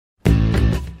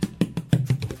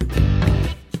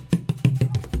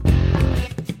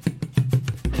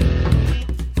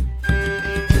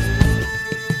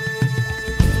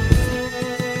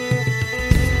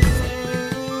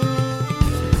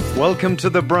Welcome to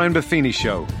the Brian Buffini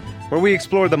Show, where we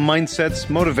explore the mindsets,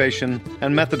 motivation,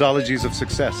 and methodologies of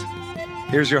success.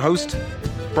 Here's your host,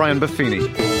 Brian Buffini.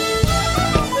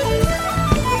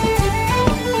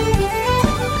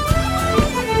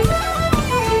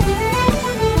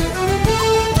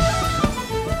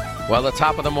 Well, the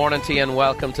top of the morning to you, and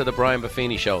welcome to the Brian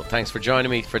Buffini Show. Thanks for joining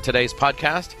me for today's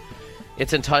podcast.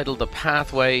 It's entitled The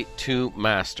Pathway to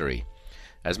Mastery.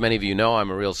 As many of you know, I'm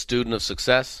a real student of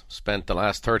success. Spent the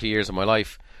last 30 years of my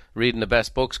life reading the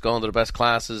best books, going to the best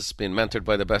classes, being mentored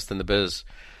by the best in the biz.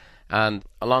 And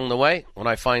along the way, when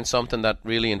I find something that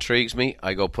really intrigues me,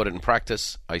 I go put it in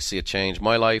practice. I see it change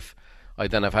my life. I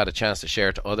then have had a chance to share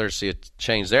it to others, see it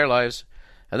change their lives.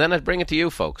 And then I bring it to you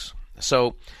folks.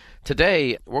 So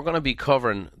today, we're going to be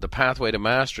covering The Pathway to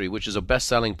Mastery, which is a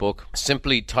best-selling book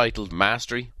simply titled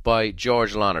Mastery by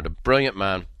George Leonard, a brilliant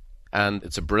man. And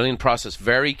it's a brilliant process,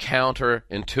 very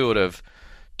counterintuitive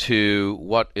to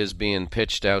what is being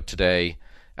pitched out today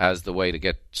as the way to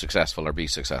get successful or be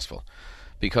successful.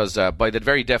 Because by the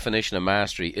very definition of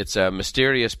mastery, it's a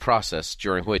mysterious process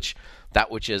during which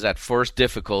that which is at first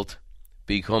difficult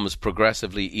becomes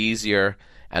progressively easier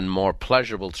and more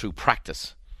pleasurable through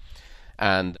practice.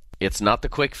 And it's not the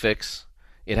quick fix.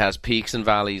 It has peaks and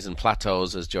valleys and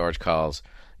plateaus, as George calls.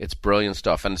 It's brilliant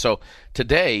stuff. And so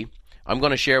today, I'm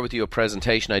going to share with you a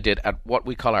presentation I did at what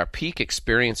we call our Peak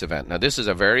Experience event. Now, this is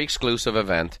a very exclusive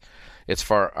event. It's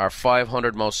for our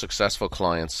 500 most successful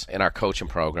clients in our coaching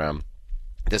program.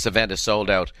 This event is sold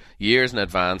out years in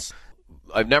advance.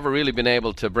 I've never really been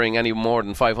able to bring any more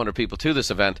than 500 people to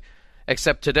this event,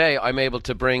 except today I'm able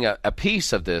to bring a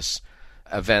piece of this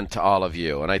event to all of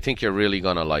you, and I think you're really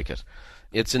going to like it.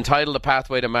 It's entitled The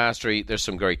Pathway to Mastery. There's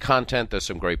some great content, there's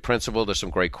some great principle, there's some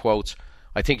great quotes.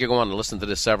 I think you're going to listen to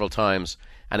this several times,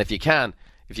 and if you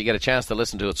get a chance to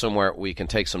listen to it somewhere where you can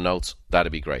take some notes,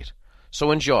 that'd be great.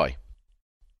 So enjoy.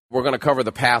 We're going to cover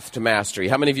the path to mastery.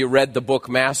 How many of you read the book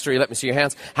Mastery? Let me see your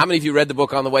hands. How many of you read the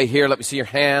book on the way here? Let me see your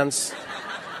hands.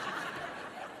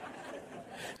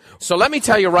 So let me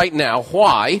tell you right now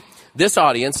why this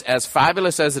audience, as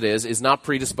fabulous as it is not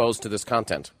predisposed to this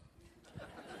content.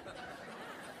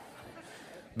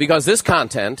 Because this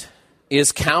content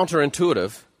is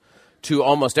counterintuitive to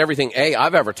almost everything,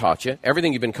 I've ever taught you,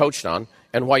 everything you've been coached on,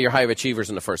 and why you're high achievers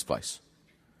in the first place.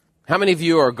 How many of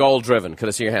you are goal-driven? Could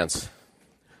I see your hands?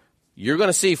 You're going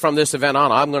to see from this event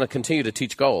on, I'm going to continue to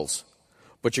teach goals,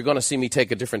 but you're going to see me take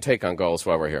a different take on goals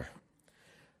while we're here.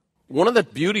 One of the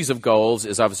beauties of goals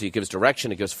is obviously it gives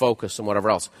direction, it gives focus, and whatever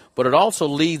else, but it also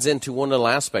leads into one little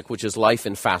aspect, which is life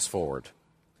and fast forward.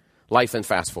 Life and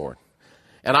fast forward.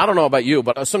 And I don't know about you,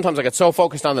 but sometimes I get so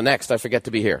focused on the next, I forget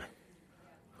to be here.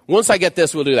 Once I get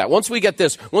this, we'll do that. Once we get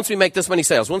this, once we make this many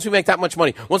sales, once we make that much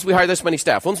money, once we hire this many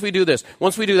staff, once we do this,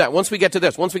 once we do that, once we get to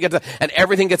this, once we get to that, and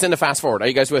everything gets into fast forward. Are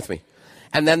you guys with me?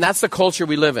 And then that's the culture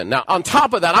we live in. Now, on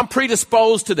top of that, I'm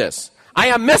predisposed to this. I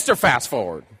am Mr. Fast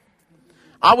Forward.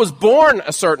 I was born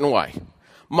a certain way.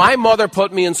 My mother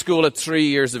put me in school at 3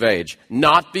 years of age,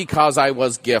 not because I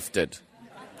was gifted.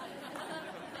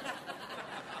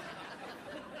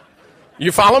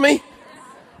 You follow me?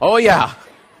 Oh, yeah.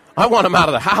 I want him out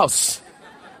of the house.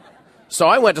 So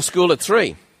I went to school at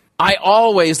 3. I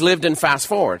always lived in fast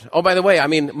forward. Oh, by the way,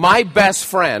 my best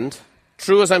friend,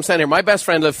 true as I'm standing here, my best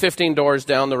friend lived 15 doors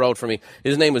down the road from me.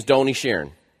 His name was Donnie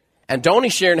Sheeran. And Donnie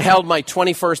Sheeran held my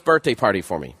 21st birthday party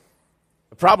for me.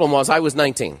 The problem was I was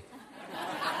 19.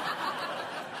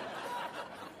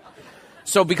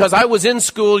 So because I was in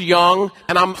school young,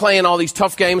 and I'm playing all these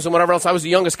tough games and whatever else, I was the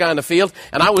youngest guy on the field,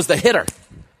 and I was the hitter.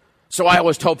 So I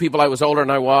always told people I was older than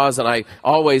I was, and I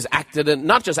always acted it,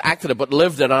 not just acted it, but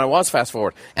lived it, and I was fast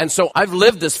forward. And so I've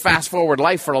lived this fast forward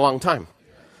life for a long time.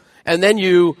 And then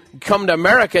you come to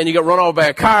America and you get run over by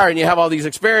a car and you have all these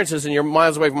experiences and you're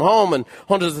miles away from home and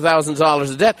hundreds of thousands of dollars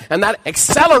of debt, and that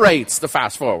accelerates the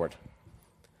fast forward.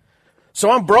 So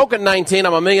I'm broke at 19,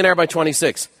 I'm a millionaire by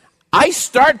 26. I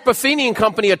start Buffini and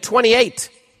Company at 28.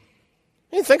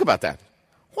 You think about that.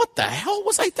 What the hell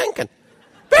was I thinking?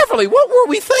 Beverly, what were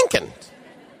we thinking?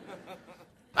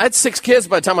 I had 6 kids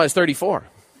by the time I was 34.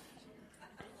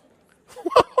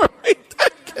 What were we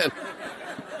thinking?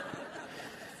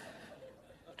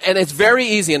 And it's very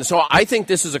easy. And so I think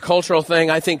this is a cultural thing.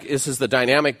 I think this is the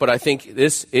dynamic, but I think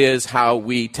this is how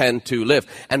we tend to live.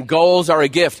 And goals are a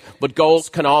gift, but goals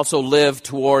can also live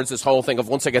towards this whole thing of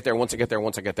once I get there, once I get there,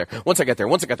 once I get there, once I get there,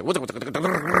 once I get there, once I get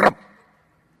there.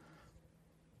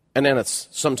 And then it's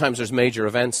sometimes there's major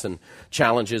events and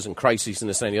challenges and crises and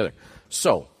this and the other.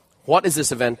 So what is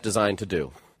this event designed to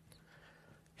do?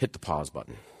 Hit the pause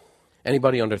button.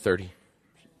 Anybody under 30?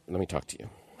 Let me talk to you.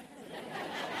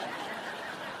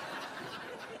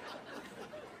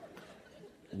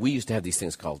 we used to have these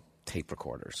things called tape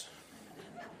recorders.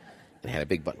 It had a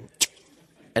big button.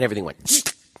 And everything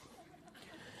went.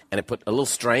 And it put a little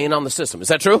strain on the system. Is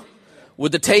that true?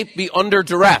 Would the tape be under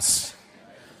duress?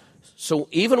 So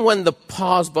even when the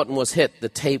pause button was hit, the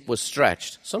tape was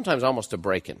stretched, sometimes almost to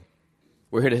break-in.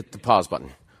 We're here to hit the pause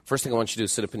button. First thing I want you to do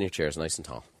is sit up in your chairs nice and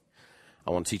tall.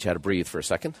 I want to teach you how to breathe for a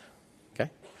second. Okay?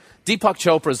 Deepak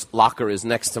Chopra's locker is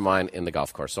next to mine in the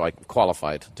golf course, so I'm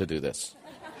qualified to do this.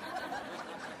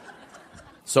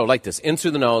 So like this, in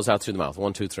through the nose, out through the mouth.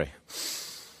 1, 2, 3.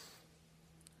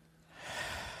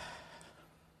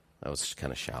 That was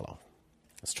kind of shallow.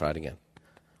 Let's try it again.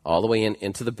 All the way in,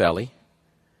 into the belly,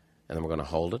 and then we're going to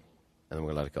hold it, and then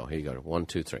we're going to let it go. Here you go. 1,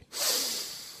 2, 3.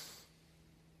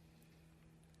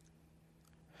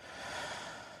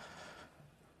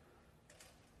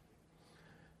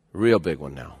 Real big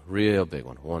one now. Real big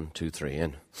one. 1, 2, 3.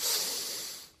 In.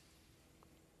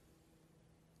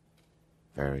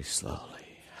 Very slowly.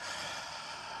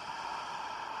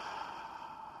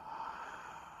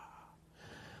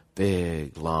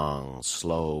 Big, long,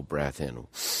 slow breath in.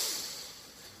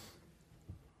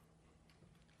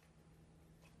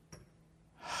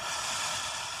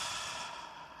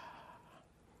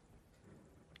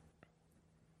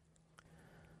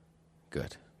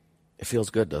 Good. It feels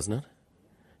good, doesn't it?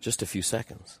 Just a few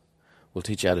seconds. We'll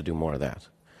teach you how to do more of that.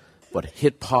 But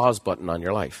hit pause button on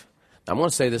your life. Now, I'm going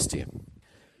to say this to you.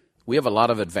 We have a lot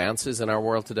of advances in our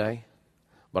world today.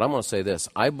 But I'm going to say this.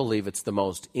 I believe it's the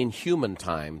most inhuman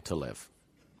time to live.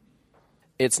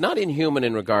 It's not inhuman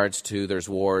in regards to there's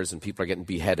wars and people are getting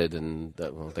beheaded and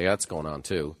that's going on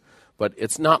too. But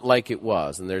it's not like it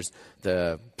was. And there's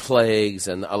the plagues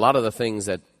and a lot of the things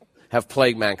that have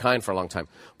plagued mankind for a long time.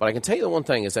 But I can tell you the one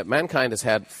thing is that mankind has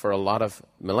had for a lot of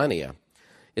millennia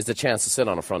is the chance to sit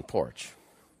on a front porch,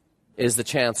 is the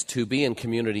chance to be in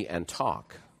community and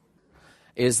talk,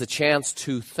 is the chance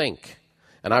to think.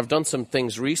 And I've done some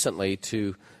things recently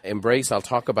to embrace, I'll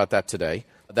talk about that today,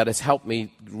 that has helped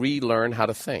me relearn how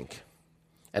to think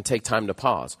and take time to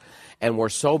pause. And we're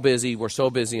so busy. So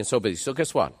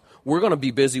guess what? We're going to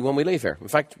be busy when we leave here. In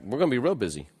fact, we're going to be real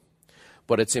busy.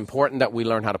 But it's important that we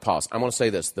learn how to pause. I'm going to say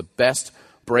this. The best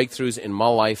breakthroughs in my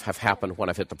life have happened when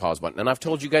I've hit the pause button. And I've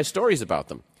told you guys stories about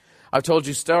them. I've told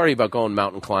you a story about going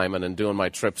mountain climbing and doing my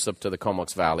trips up to the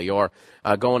Comox Valley or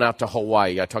going out to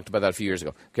Hawaii. I talked about that a few years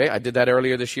ago. Okay, I did that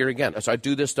earlier this year again. So I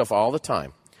do this stuff all the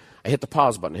time. I hit the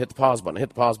pause button, hit the pause button, hit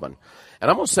the pause button.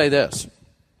 And I'm going to say this.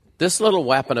 This little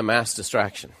weapon of mass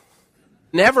distraction.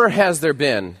 Never has there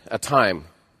been a time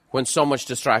when so much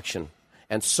distraction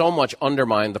and so much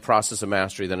undermined the process of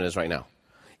mastery than it is right now.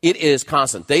 It is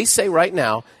constant. They say right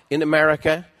now in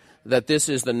America that this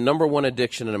is the number one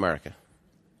addiction in America.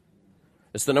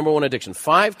 It's the number one addiction.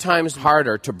 5 times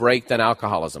harder to break than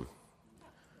alcoholism.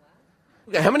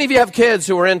 How many of you have kids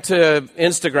who are into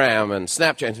Instagram and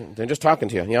Snapchat? They're just talking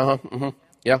to you. Yeah,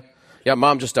 yeah. Yeah,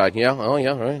 mom just died. Yeah, oh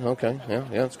yeah, right, okay. Yeah,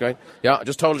 that's great. Yeah, I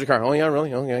just totaled your car. Oh yeah,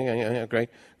 really? Oh yeah, great.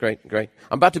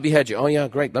 I'm about to behead you. Oh yeah,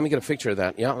 great. Let me get a picture of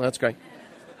that. Yeah, that's great.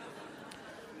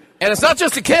 And it's not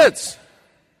just the kids.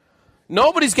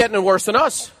 Nobody's getting it worse than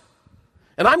us.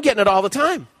 And I'm getting it all the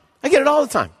time. I get it all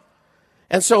the time.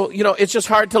 And so, it's just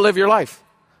hard to live your life.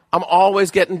 I'm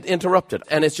always getting interrupted.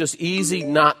 And it's just easy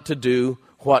not to do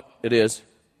what it is.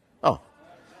 Oh,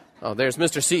 there's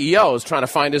Mr. CEO is trying to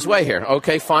find his way here.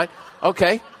 Okay, fine.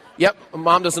 Okay. Yep,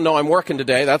 mom doesn't know I'm working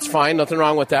today. That's fine. Nothing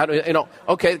wrong with that.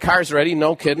 Okay, the car's ready.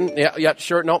 No kidding. Yeah,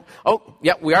 sure. No. Oh,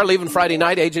 yeah, we are leaving Friday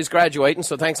night. AJ's graduating,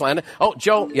 so thanks, Landon. Oh,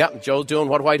 Joe. Yeah, Joe's doing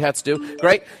what white hats do.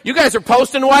 Great. You guys are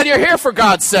posting while you're here, for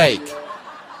God's sake.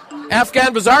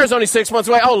 Afghan Bazaar is only 6 months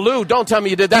away. Oh, Lou, don't tell me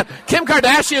you did that. Kim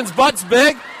Kardashian's butt's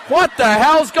big. What the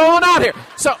hell's going on here?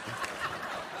 So,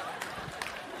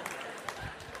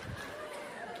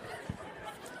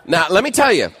 now, let me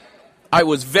tell you, I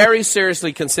was very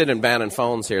seriously considering banning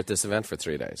phones here at this event for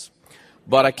 3 days.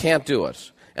 But I can't do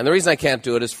it. And the reason I can't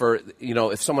do it is for,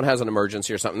 if someone has an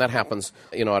emergency or something, that happens,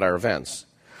 at our events.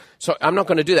 So I'm not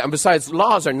going to do that. And besides,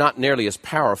 laws are not nearly as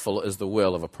powerful as the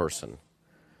will of a person.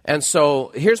 And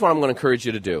so here's what I'm going to encourage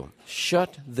you to do.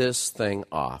 Shut this thing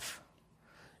off.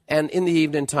 And in the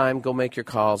evening time, go make your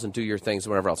calls and do your things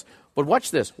and whatever else. But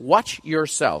watch this. Watch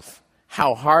yourself,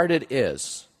 how hard it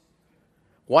is.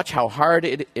 Watch how hard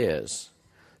it is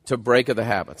to break of the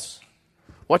habits.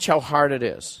 Watch how hard it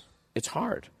is. It's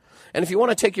hard. And if you want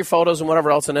to take your photos and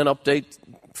whatever else and then update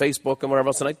Facebook and whatever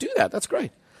else, and I do that, that's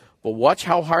great. But watch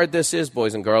how hard this is,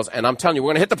 boys and girls. And I'm telling you, we're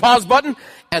going to hit the pause button,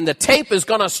 and the tape is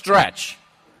going to stretch.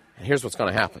 And here's what's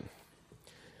going to happen.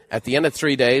 At the end of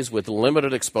 3 days, with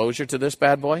limited exposure to this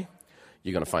bad boy,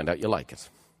 you're going to find out you like it.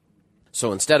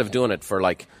 So instead of doing it for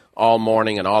like all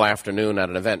morning and all afternoon at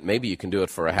an event, maybe you can do it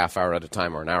for a half hour at a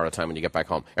time or an hour at a time when you get back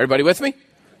home. Everybody with me?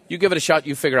 You give it a shot.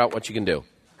 You figure out what you can do.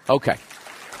 Okay.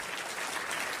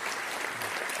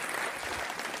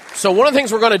 So one of the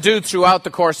things we're going to do throughout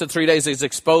the course of 3 days is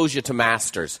expose you to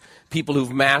masters, people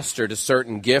who've mastered a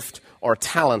certain gift or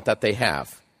talent that they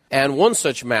have. And one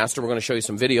such master, we're going to show you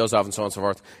some videos of and so on and so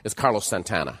forth, is Carlos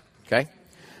Santana. Okay?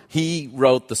 He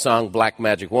wrote the song Black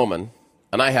Magic Woman,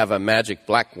 and I have a magic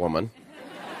black woman.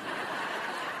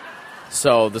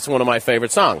 So this is one of my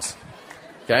favorite songs.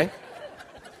 Okay?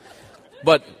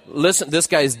 But listen, this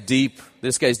guy's deep.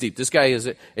 This guy's deep. This guy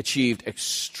has achieved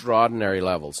extraordinary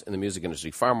levels in the music industry,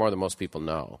 far more than most people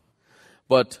know.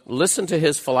 But listen to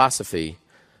his philosophy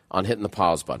on hitting the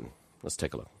pause button. Let's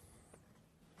take a look.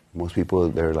 Most people,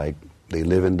 they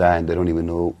live and die and they don't even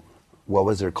know what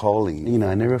was their calling.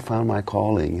 I never found my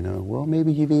calling. Well,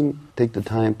 maybe you didn't take the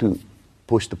time to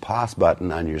push the pause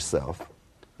button on yourself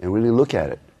and really look at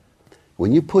it.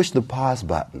 When you push the pause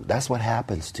button, that's what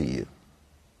happens to you.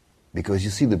 Because you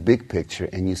see the big picture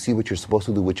and you see what you're supposed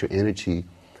to do with your energy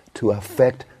to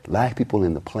affect live people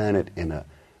in the planet in a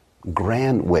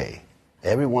grand way.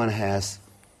 Everyone has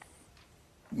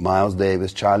Miles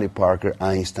Davis, Charlie Parker,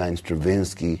 Einstein,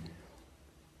 Stravinsky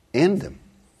in them,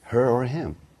 her or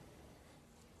him.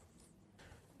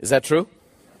 Is that true?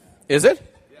 Is it?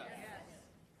 Yes.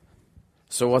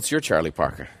 So what's your Charlie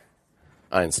Parker,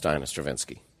 Einstein, and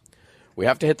Stravinsky? We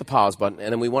have to hit the pause button,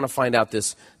 and then we want to find out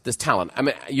this talent. I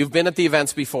mean, you've been at the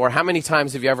events before. How many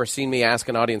times have you ever seen me ask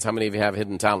an audience how many of you have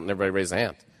hidden talent, and everybody raise a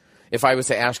hand? If I was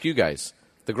to ask you guys,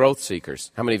 the growth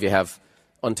seekers, how many of you have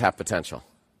untapped potential?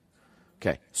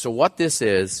 Okay, so what this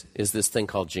is this thing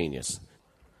called genius.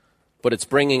 But it's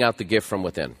bringing out the gift from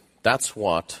within. That's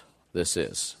what this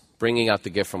is, bringing out the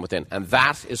gift from within. And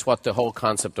that is what the whole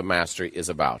concept of mastery is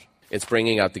about. It's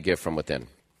bringing out the gift from within.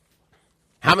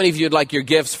 How many of you would like your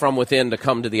gifts from within to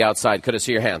come to the outside? Could I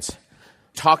see your hands?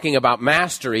 Talking about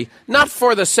mastery, not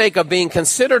for the sake of being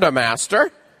considered a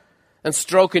master and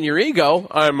stroking your ego,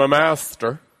 I'm a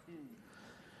master.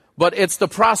 But it's the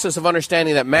process of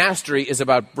understanding that mastery is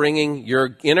about bringing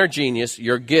your inner genius,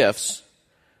 your gifts,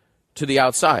 to the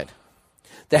outside.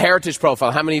 The heritage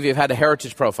profile. How many of you have had a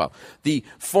heritage profile? The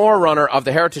forerunner of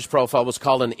the heritage profile was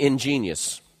called an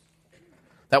ingenious.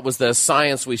 That was the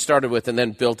science we started with and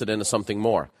then built it into something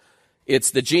more.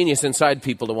 It's the genius inside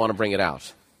people to want to bring it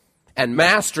out. And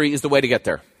mastery is the way to get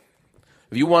there.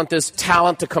 If you want this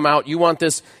talent to come out, you want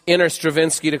this inner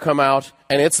Stravinsky to come out,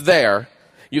 and it's there.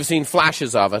 You've seen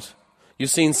flashes of it. You've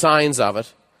seen signs of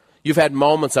it. You've had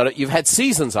moments of it. You've had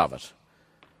seasons of it.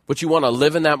 But you want to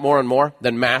live in that more and more,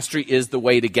 then mastery is the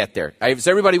way to get there. Is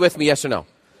everybody with me, yes or no?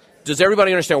 Does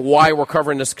everybody understand why we're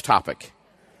covering this topic?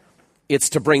 It's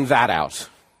to bring that out.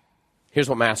 Here's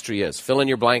what mastery is. Fill in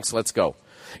your blanks. Let's go.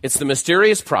 It's the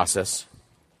mysterious process.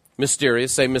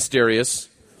 Mysterious. Say mysterious.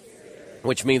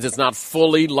 Which means it's not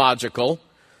fully logical.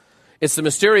 It's the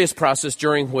mysterious process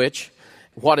during which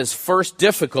what is first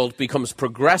difficult becomes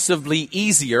progressively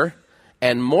easier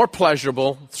and more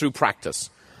pleasurable through practice.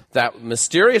 That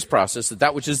mysterious process,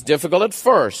 that which is difficult at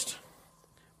first,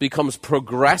 becomes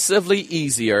progressively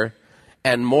easier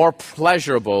and more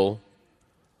pleasurable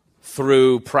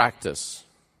through practice.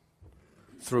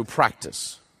 Through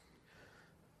practice.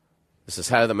 This is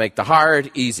how to make the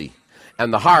hard easy.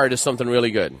 And the hard is something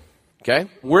really good. Okay?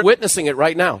 We're witnessing it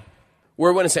right now.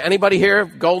 We're witnessing. Anybody here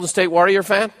Golden State Warrior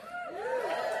fan?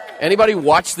 Anybody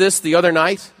watch this the other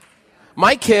night?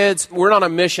 My kids, we're on a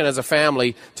mission as a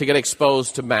family to get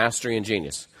exposed to mastery and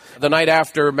genius. The night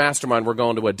after Mastermind, we're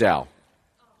going to Adele.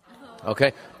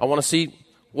 Okay? I want to see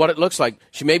what it looks like.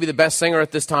 She may be the best singer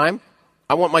at this time.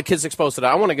 I want my kids exposed to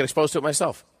that. I want to get exposed to it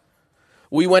myself.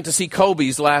 We went to see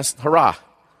Kobe's last hurrah.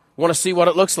 I want to see what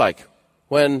it looks like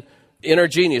when inner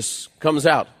genius comes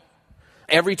out.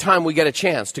 Every time we get a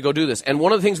chance to go do this. And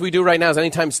one of the things we do right now is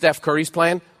anytime Steph Curry's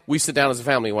playing, we sit down as a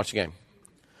family and watch the game.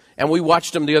 And we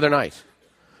watched him the other night.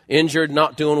 Injured,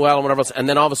 not doing well, and whatever else. And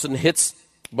then all of a sudden hits,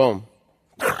 boom.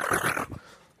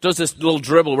 Does this little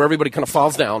dribble where everybody kind of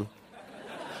falls down.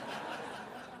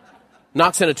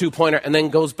 Knocks in a two-pointer and then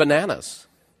goes bananas.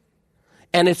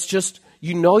 And it's just,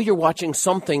 you know you're watching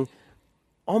something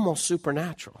almost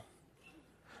supernatural.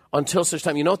 Until such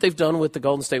time, you know what they've done with the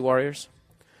Golden State Warriors?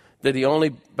 They're the only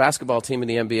basketball team in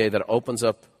the NBA that opens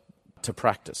up to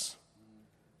practice.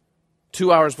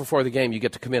 2 hours before the game, you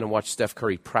get to come in and watch Steph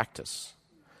Curry practice.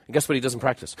 And guess what he doesn't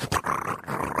practice?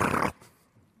 And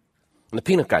the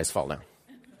peanut guys fall down.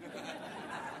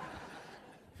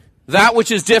 That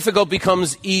which is difficult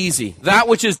becomes easy. That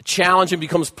which is challenging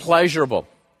becomes pleasurable.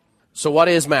 So what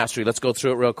is mastery? Let's go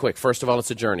through it real quick. First of all,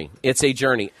 it's a journey. It's a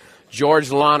journey.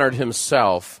 George Leonard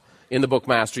himself, in the book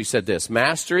Mastery, said this: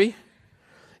 mastery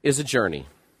is a journey,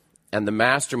 and the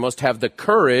master must have the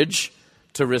courage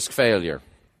to risk failure.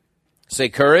 Say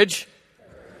courage.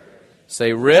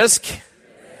 Say risk.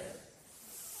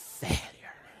 Failure.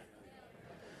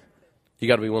 You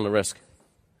got to be willing to risk.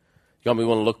 You got to be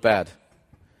willing to look bad.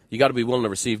 You got to be willing to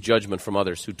receive judgment from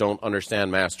others who don't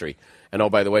understand mastery. And oh,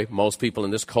 by the way, most people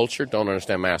in this culture don't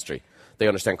understand mastery. They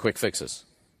understand quick fixes.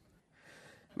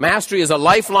 Mastery is a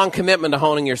lifelong commitment to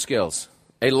honing your skills.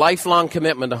 A lifelong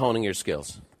commitment to honing your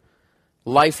skills.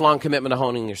 Lifelong commitment to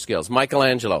honing your skills.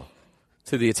 Michelangelo,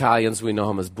 to the Italians we know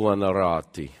him as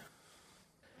Buonarroti.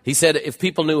 He said, if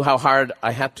people knew how hard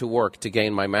I had to work to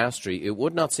gain my mastery, it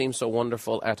would not seem so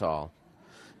wonderful at all.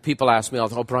 People ask me all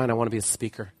the time, oh, Brian, I want to be a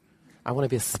speaker. I want to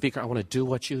be a speaker. I want to do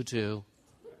what you do.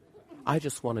 I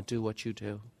just want to do what you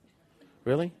do.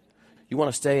 Really? You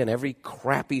want to stay in every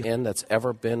crappy inn that's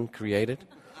ever been created?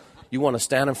 You want to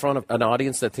stand in front of an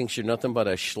audience that thinks you're nothing but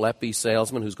a schleppy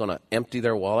salesman who's going to empty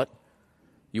their wallet?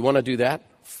 You want to do that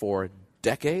for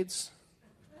decades?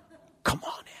 Come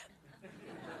on in.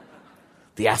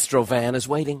 The Astro van is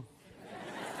waiting.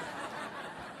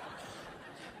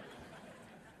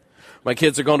 My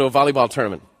kids are going to a volleyball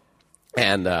tournament,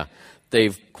 and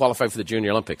they've qualified for the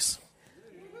Junior Olympics.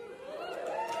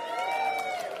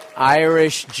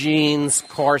 Irish genes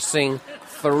coursing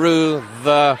through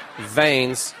the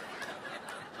veins.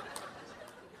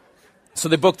 So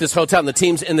they booked this hotel, and the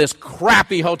team's in this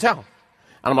crappy hotel.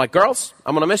 And I'm like, girls,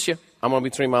 I'm going to miss you. I'm going to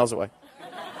be 3 miles away.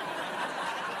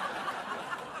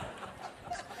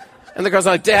 And the girls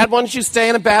are like, Dad, why don't you stay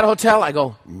in a bad hotel? I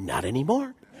go, not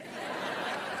anymore.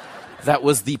 That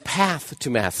was the path to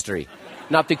mastery,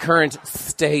 not the current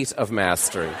state of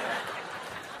mastery.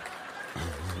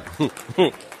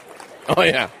 Oh,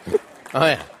 yeah. Oh,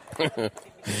 yeah.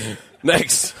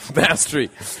 Next,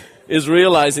 mastery is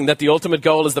realizing that the ultimate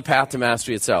goal is the path to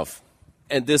mastery itself.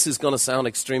 And this is going to sound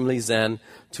extremely zen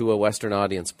to a Western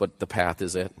audience, but the path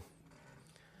is it.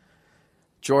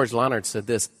 George Leonard said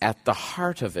this: at the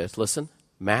heart of it, listen,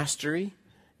 mastery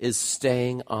is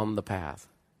staying on the path.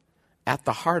 At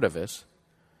the heart of it,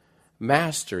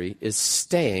 mastery is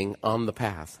staying on the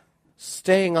path.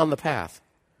 Staying on the path.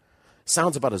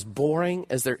 Sounds about as boring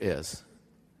as there is.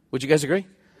 Would you guys agree?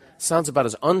 Sounds about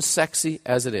as unsexy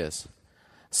as it is.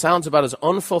 Sounds about as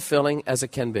unfulfilling as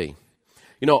it can be.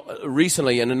 You know,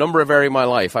 recently in a number of areas of my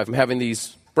life, I'm having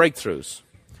these breakthroughs.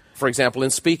 For example, in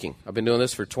speaking. I've been doing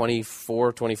this for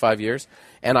 24, 25 years.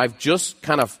 And I've just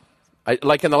kind of,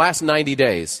 like in the last 90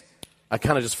 days, I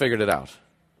kind of just figured it out.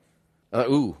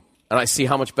 And I see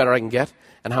how much better I can get,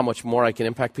 and how much more I can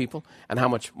impact people, and how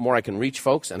much more I can reach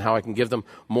folks, and how I can give them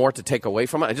more to take away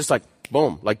from it. And just like,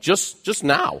 boom, like just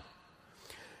now.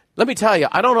 Let me tell you,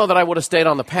 I don't know that I would have stayed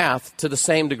on the path to the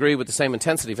same degree with the same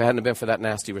intensity if it hadn't been for that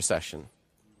nasty recession.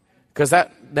 Because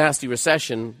that nasty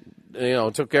recession,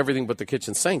 took everything but the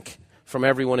kitchen sink from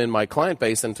everyone in my client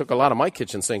base, and took a lot of my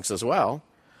kitchen sinks as well.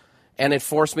 And it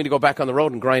forced me to go back on the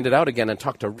road and grind it out again and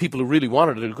talk to people who really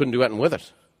wanted it, who couldn't do anything with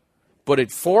it. But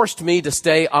it forced me to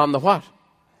stay on the what?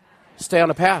 Stay on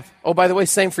the path. Oh, by the way,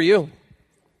 same for you.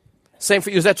 Same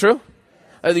for you. Is that true?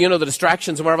 The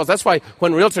distractions and whatever else. That's why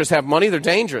when realtors have money, they're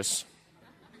dangerous.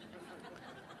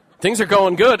 Things are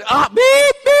going good.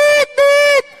 Beep, beep,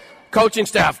 beep. Coaching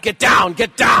staff, get down,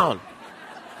 get down.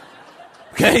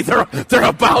 Okay, they're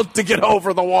about to get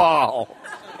over the wall.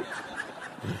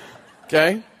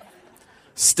 Okay?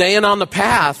 Staying on the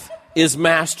path is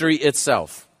mastery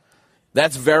itself.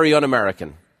 That's very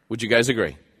un-American. Would you guys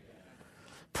agree?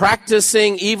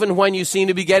 Practicing even when you seem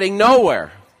to be getting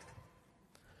nowhere.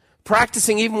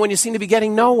 Practicing even when you seem to be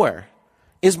getting nowhere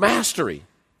is mastery.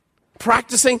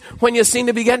 Practicing when you seem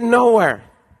to be getting nowhere.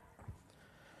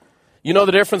 You know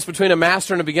the difference between a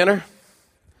master and a beginner?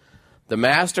 The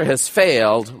master has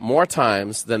failed more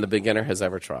times than the beginner has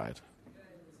ever tried.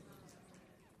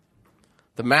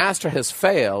 The master has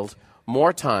failed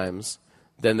more times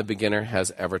than the beginner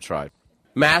has ever tried.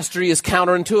 Mastery is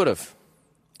counterintuitive.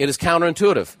 It is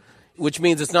counterintuitive, which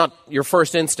means it's not your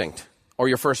first instinct or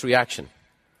your first reaction.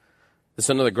 This is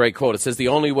another great quote. It says, the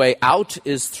only way out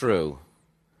is through.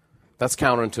 That's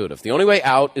counterintuitive. The only way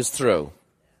out is through.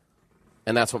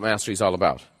 And that's what mastery is all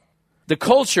about. The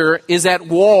culture is at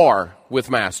war with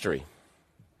mastery.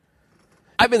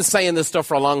 I've been saying this stuff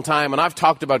for a long time, and I've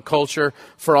talked about culture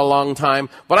for a long time,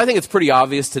 but I think it's pretty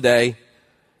obvious today.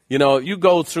 You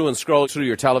go through and scroll through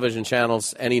your television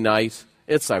channels any night,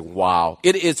 it's like, wow.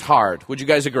 It is hard. Would you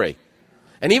guys agree?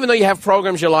 And even though you have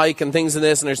programs you like and things in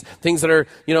this, and there's things that are,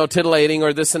 titillating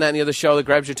or this and that and the other show that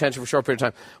grabs your attention for a short period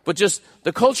of time, but just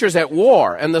the culture is at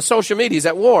war, and the social media is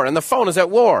at war, and the phone is at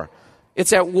war.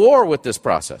 It's at war with this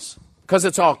process because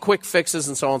it's all quick fixes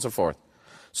and so on and so forth.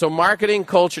 So marketing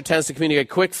culture tends to communicate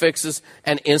quick fixes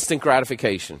and instant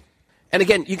gratification. And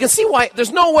again, you can see why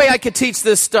there's no way I could teach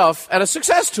this stuff at a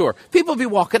success tour. People will be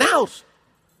walking out.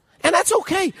 And that's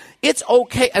okay. It's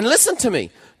okay. And listen to me.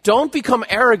 Don't become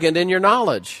arrogant in your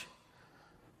knowledge.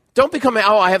 Don't become,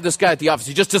 I have this guy at the office.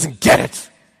 He just doesn't get it.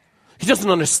 He doesn't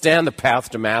understand the path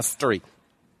to mastery.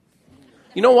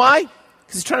 You know why?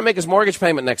 Because he's trying to make his mortgage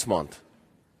payment next month.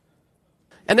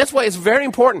 And that's why it's very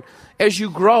important as you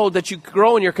grow that you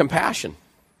grow in your compassion.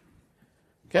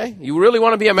 Okay? You really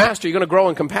want to be a master, you're going to grow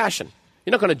in compassion.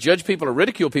 You're not going to judge people or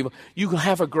ridicule people. You will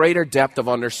have a greater depth of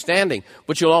understanding,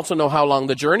 but you'll also know how long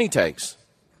the journey takes.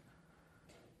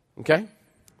 Okay?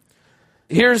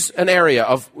 Here's an area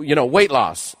of, weight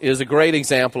loss is a great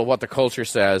example of what the culture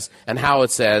says and how it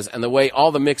says and the way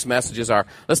all the mixed messages are.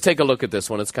 Let's take a look at this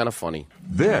one. It's kind of funny.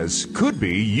 This could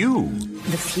be you.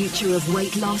 The future of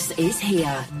weight loss is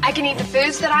here. I can eat the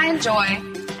foods that I enjoy,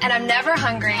 and I'm never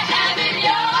hungry.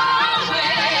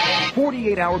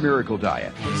 48-hour miracle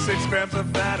diet. 6 grams of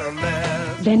fat or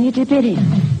less. Then you dip it in.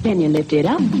 Then you lift it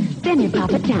up. Then you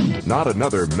pop it down. Not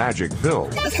another magic pill.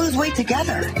 Let's lose weight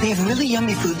together. They have really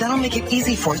yummy food. That'll make it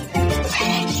easy for you.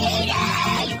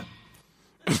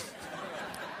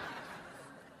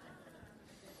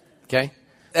 Okay?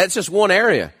 That's just one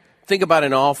area. Think about it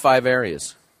in all 5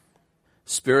 areas.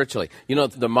 Spiritually.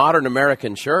 The modern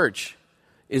American church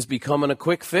is becoming a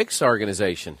quick fix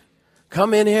organization.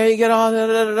 Come in here, you get all that.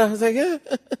 It's like,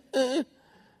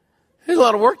 there's a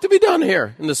lot of work to be done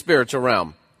here in the spiritual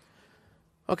realm.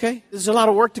 Okay? There's a lot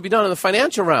of work to be done in the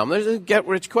financial realm. There's get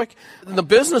rich quick. In the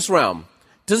business realm,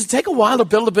 does it take a while to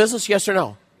build a business? Yes or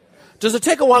no? Does it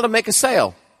take a while to make a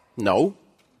sale? No.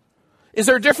 Is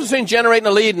there a difference between generating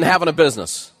a lead and having a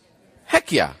business?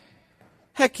 Heck yeah.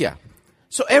 Heck yeah.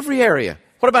 So every area.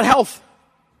 What about health?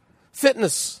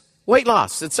 Fitness? Weight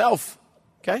loss itself?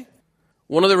 Okay?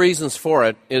 One of the reasons for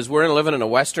it is we're living in a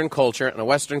Western culture, and a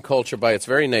Western culture by its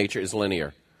very nature is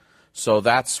linear. So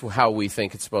that's how we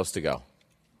think it's supposed to go.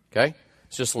 Okay?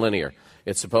 It's just linear.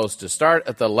 It's supposed to start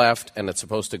at the left, and it's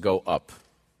supposed to go up.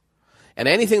 And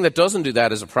anything that doesn't do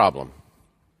that is a problem.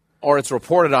 Or it's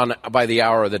reported on by the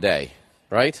hour of the day.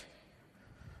 Right?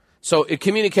 So it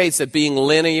communicates that being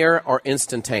linear or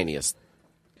instantaneous.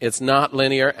 It's not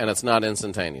linear, and it's not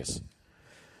instantaneous.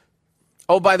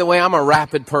 Oh, by the way, I'm a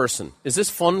rapid person. Is this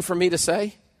fun for me to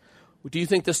say? Do you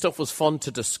think this stuff was fun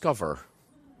to discover?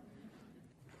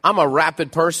 I'm a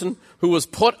rapid person who was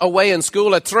put away in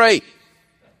school at 3.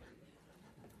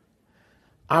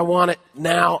 I want it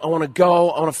now. I want to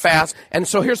go. I want to fast. And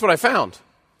so here's what I found.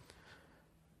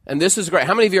 And this is great.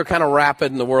 How many of you are kind of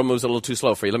rapid and the world moves a little too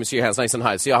slow for you? Let me see your hands nice and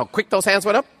high. See how quick those hands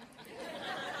went up?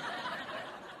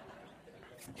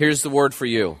 Here's the word for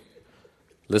you.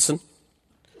 Listen.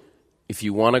 If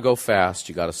you want to go fast,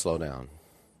 you got to slow down.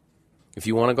 If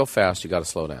you want to go fast, you got to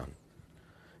slow down.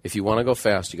 If you want to go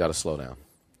fast, you got to slow down.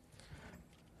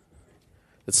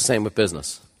 It's the same with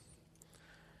business.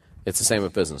 It's the same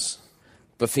with business.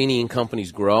 Buffini and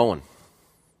Company's growing.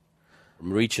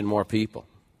 I'm reaching more people.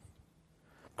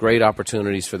 Great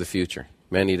opportunities for the future.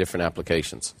 Many different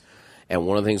applications. And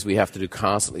one of the things we have to do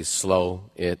constantly is slow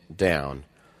it down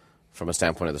from a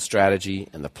standpoint of the strategy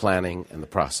and the planning and the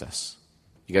process.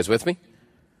 You guys with me?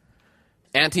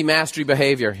 Anti-mastery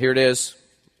behavior. Here it is.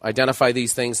 Identify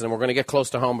these things, and we're going to get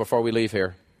close to home before we leave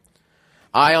here.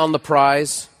 Eye on the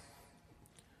prize.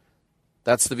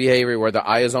 That's the behavior where the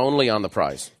eye is only on the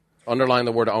prize. Underline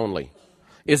the word only.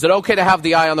 Is it okay to have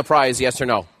the eye on the prize, yes or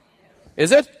no?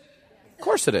 Is it? Of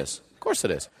course it is. Of course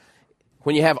it is.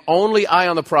 When you have only eye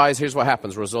on the prize, here's what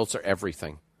happens. Results are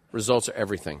everything. Results are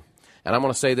everything. And I'm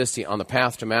going to say this to you. On the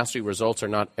path to mastery, results are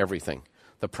not everything.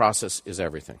 The process is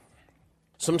everything.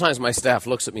 Sometimes my staff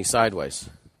looks at me sideways.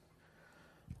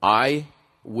 I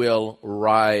will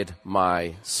ride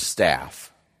my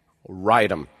staff.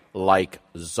 Ride them like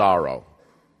Zorro.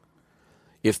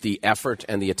 If the effort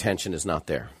and the attention is not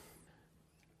there.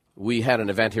 We had an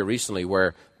event here recently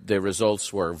where the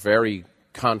results were very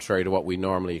contrary to what we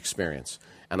normally experience.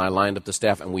 And I lined up the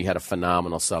staff, and we had a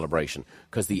phenomenal celebration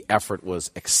because the effort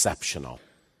was exceptional.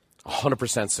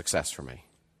 100% success for me.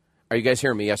 Are you guys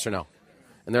hearing me, yes or no?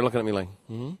 And they're looking at me like,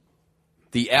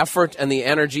 The effort and the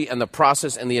energy and the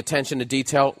process and the attention to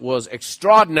detail was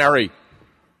extraordinary.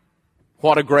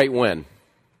 What a great win.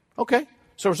 Okay,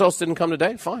 so results didn't come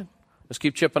today? Fine. Let's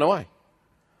keep chipping away.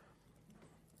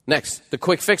 Next, the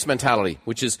quick fix mentality,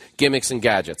 which is gimmicks and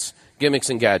gadgets. Gimmicks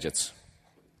and gadgets.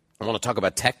 I want to talk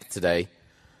about tech today,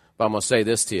 but I'm going to say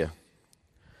this to you.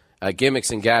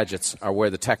 Gimmicks and gadgets are where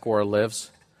the tech world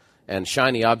lives, And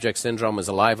shiny object syndrome is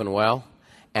alive and well.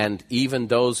 And even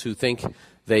those who think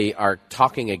they are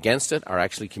talking against it are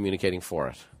actually communicating for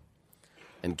it.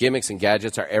 And gimmicks and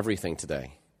gadgets are everything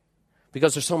today.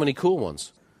 Because there's so many cool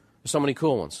ones. There's so many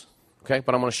cool ones. Okay?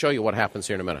 But I'm going to show you what happens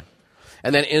here in a minute.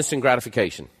 And then instant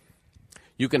gratification.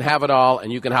 You can have it all,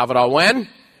 and you can have it all when?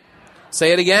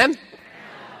 Say it again.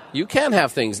 You can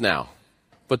have things now.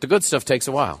 But the good stuff takes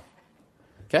a while.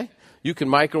 Okay? You can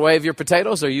microwave your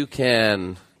potatoes, or you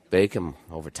can bake them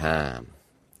over time.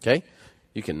 Okay?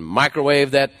 You can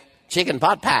microwave that chicken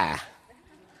pot pie,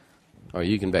 or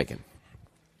you can bake it.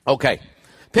 Okay.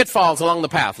 Pitfalls along the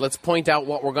path. Let's point out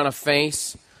what we're going to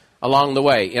face along the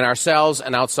way in ourselves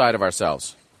and outside of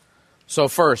ourselves. So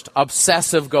first,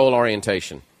 obsessive goal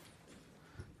orientation.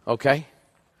 Okay?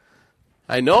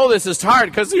 I know this is hard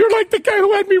because you're like the guy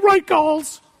who had me write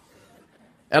goals.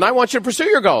 And I want you to pursue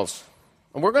your goals.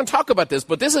 And we're going to talk about this,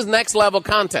 but this is next level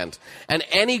content. And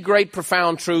any great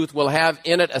profound truth will have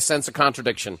in it a sense of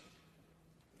contradiction.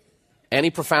 Any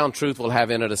profound truth will have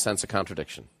in it a sense of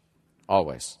contradiction.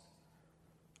 Always.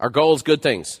 Are goals good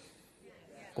things?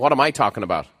 What am I talking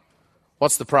about?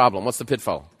 What's the problem? What's the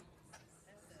pitfall?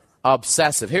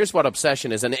 Obsessive. Here's what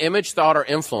obsession is. An image, thought, or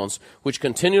influence which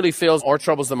continually fills or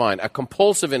troubles the mind. A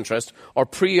compulsive interest or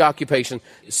preoccupation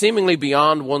seemingly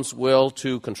beyond one's will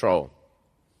to control.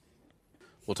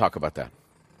 We'll talk about that.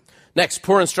 Next,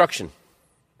 poor instruction.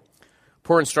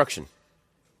 Poor instruction.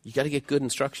 You got to get good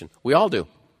instruction. We all do.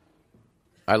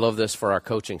 I love this for our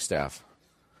coaching staff.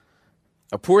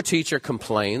 A poor teacher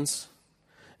complains.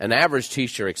 An average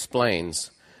teacher explains.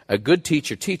 A good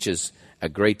teacher teaches. A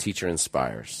great teacher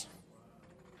inspires.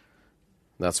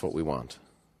 That's what we want.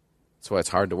 That's why it's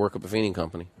hard to work at a Buffini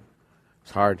company.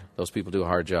 It's hard. Those people do a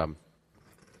hard job.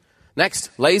 Next,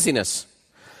 laziness.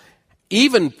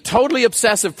 Even totally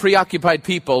obsessive, preoccupied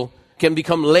people can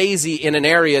become lazy in an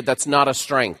area that's not a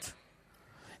strength.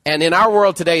 And in our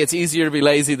world today, it's easier to be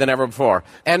lazy than ever before.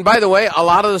 And by the way, a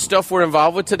lot of the stuff we're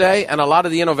involved with today and a lot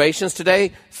of the innovations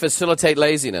today facilitate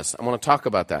laziness. I want to talk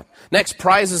about that. Next,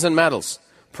 prizes and medals.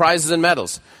 Prizes and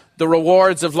medals. The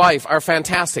rewards of life are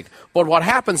fantastic. But what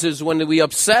happens is when we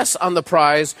obsess on the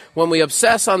prize, when we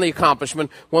obsess on the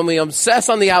accomplishment, when we obsess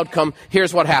on the outcome,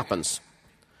 here's what happens.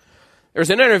 There's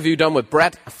an interview done with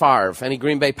Brett Favre. Any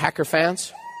Green Bay Packer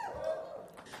fans?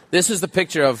 This is the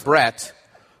picture of Brett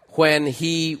when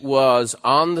he was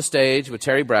on the stage with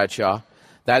Terry Bradshaw.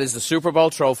 That is the Super Bowl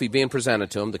trophy being presented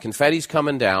to him. The confetti's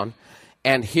coming down.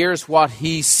 And here's what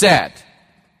he said.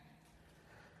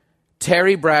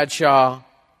 Terry Bradshaw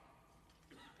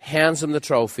hands him the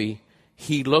trophy.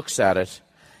 He looks at it,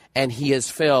 and he is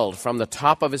filled from the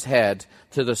top of his head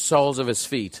to the soles of his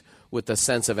feet with a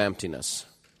sense of emptiness.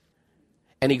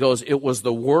 And he goes, it was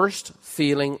the worst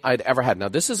feeling I'd ever had. Now,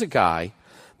 this is a guy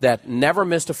that never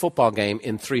missed a football game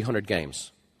in 300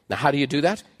 games. Now, how do you do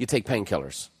that? You take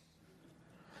painkillers.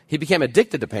 He became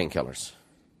addicted to painkillers.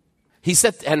 He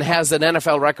set and has an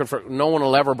NFL record for no one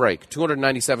will ever break,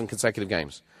 297 consecutive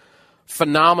games.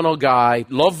 Phenomenal guy,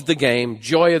 loved the game,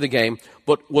 joy of the game,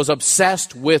 but was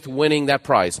obsessed with winning that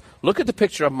prize. Look at the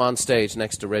picture of him on stage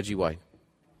next to Reggie White.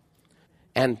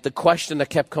 And the question that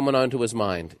kept coming onto his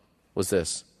mind was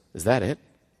this: is that it?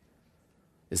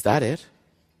 Is that it?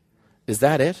 Is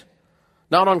that it?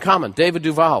 Not uncommon. David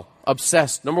Duval,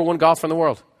 obsessed, number one golfer in the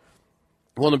world.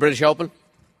 Won the British Open.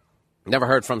 Never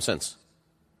heard from since.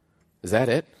 Is that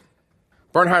it?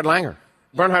 Bernhard Langer.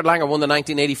 Bernhard Langer won the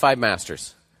 1985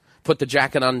 Masters. Put the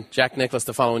jacket on Jack Nicklaus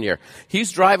the following year.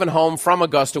 He's driving home from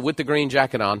Augusta with the green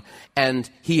jacket on, and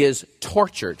he is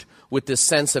tortured with this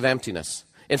sense of emptiness.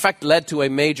 In fact, led to a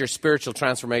major spiritual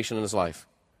transformation in his life.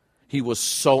 He was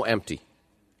so empty.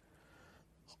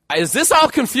 Is this all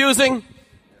confusing?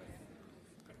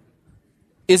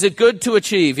 Is it good to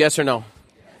achieve? Yes or no?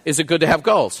 Is it good to have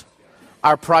goals?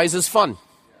 Are prizes fun?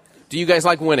 Do you guys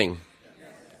like winning?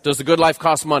 Does the good life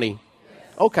cost money?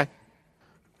 Okay.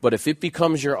 But if it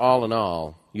becomes your all in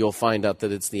all, you'll find out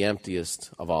that it's the emptiest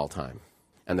of all time.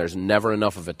 And there's never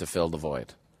enough of it to fill the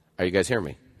void. Are you guys hearing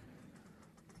me?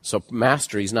 So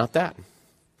mastery is not that.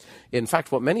 In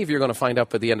fact, what many of you are going to find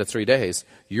out by the end of 3 days,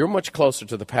 you're much closer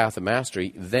to the path of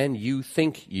mastery than you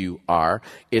think you are.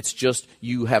 It's just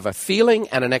you have a feeling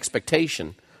and an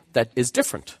expectation that is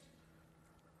different.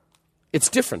 It's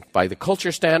different by the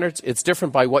culture standards. It's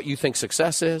different by what you think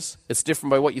success is. It's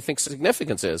different by what you think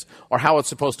significance is or how it's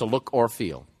supposed to look or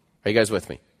feel. Are you guys with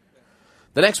me?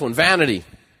 The next one, vanity.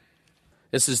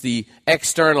 This is the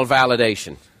external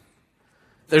validation.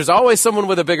 There's always someone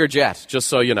with a bigger jet, just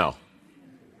so you know.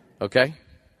 Okay?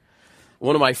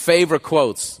 One of my favorite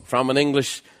quotes from an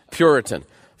English Puritan.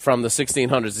 from the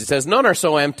 1600s. He says, none are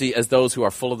so empty as those who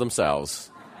are full of themselves.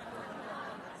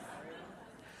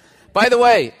 By the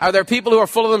way, are there people who are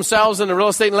full of themselves in the real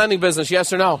estate and lending business,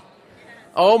 yes or no?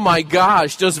 Oh my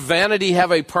gosh, does vanity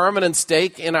have a permanent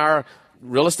stake in our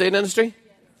real estate industry?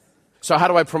 So how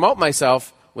do I promote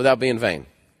myself without being vain?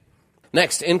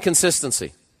 Next,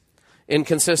 inconsistency.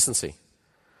 Inconsistency.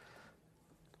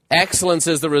 Excellence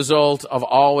is the result of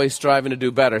always striving to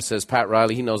do better, says Pat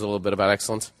Riley. He knows a little bit about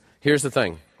excellence. Here's the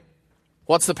thing.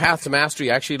 What's the path to mastery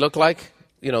actually look like?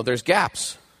 You know, there's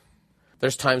gaps.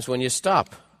 There's times when you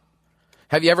stop.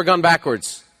 Have you ever gone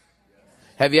backwards?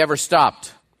 Have you ever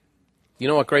stopped? You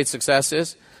know what great success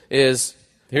is?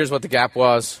 Here's what the gap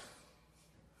was.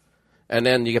 And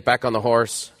then you get back on the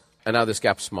horse, and now this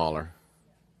gap's smaller.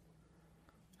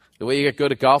 The way you get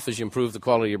good at golf is you improve the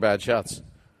quality of your bad shots.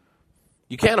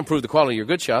 You can't improve the quality of your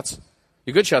good shots.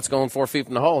 Your good shot's going 4 feet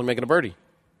from the hole and making a birdie.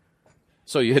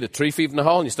 So you hit it 3 feet from the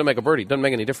hole and you still make a birdie. Doesn't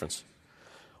make any difference.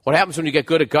 What happens when you get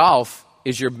good at golf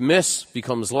is your miss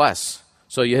becomes less.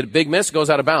 So you hit a big miss, it goes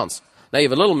out of bounds. Now you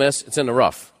have a little miss, it's in the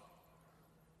rough.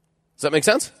 Does that make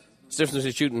sense? It's the difference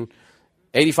between shooting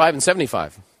 85 and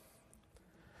 75.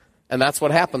 And that's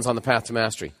what happens on the path to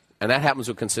mastery. And that happens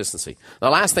with consistency. The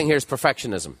last thing here is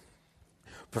perfectionism.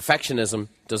 Perfectionism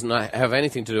does not have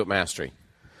anything to do with mastery.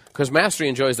 Because mastery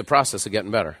enjoys the process of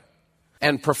getting better.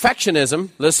 And perfectionism,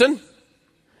 listen,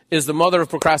 is the mother of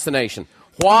procrastination.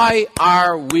 Why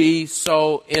are we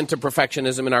so into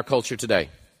perfectionism in our culture today?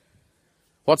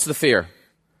 What's the fear?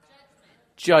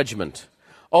 Judgment.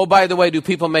 Oh, by the way, do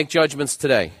people make judgments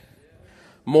today?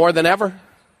 More than ever?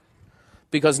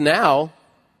 Because now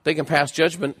they can pass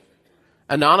judgment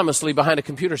anonymously behind a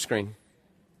computer screen.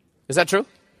 Is that true?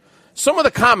 Some of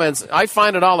the comments, I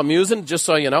find it all amusing, just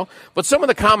so you know, but some of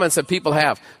the comments that people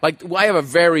have, like I have a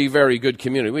very, very good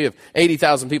community. We have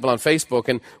 80,000 people on Facebook,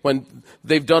 and when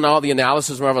they've done all the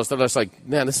analysis, they're just like,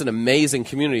 man, this is an amazing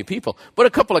community of people. But a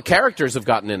couple of characters have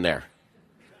gotten in there.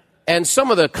 And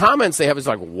some of the comments they have is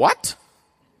like, what?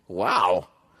 Wow.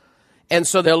 And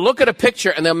so they'll look at a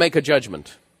picture and they'll make a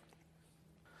judgment.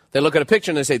 They look at a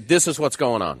picture and they say, this is what's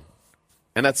going on.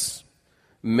 And that's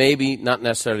maybe not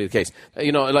necessarily the case.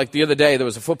 You know, like the other day, there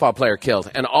was a football player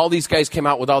killed, and all these guys came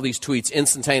out with all these tweets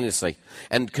instantaneously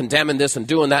and condemning this and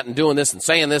doing that and doing this and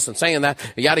saying that,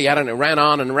 yada, yada, and it ran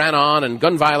on, and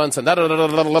gun violence, and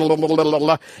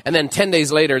da-da-da-da-da-da-da-da-da-da. And then 10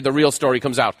 days later, the real story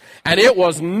comes out. And it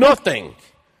was nothing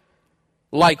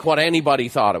like what anybody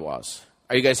thought it was.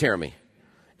 Are you guys hearing me?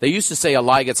 They used to say a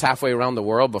lie gets halfway around the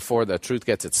world before the truth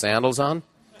gets its sandals on.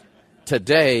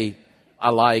 Today,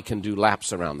 a lie can do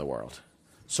laps around the world.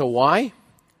 So why?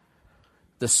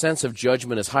 The sense of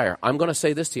judgment is higher. I'm going to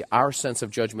say this to you. Our sense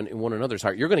of judgment in one another is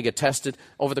higher. You're going to get tested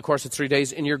over the course of 3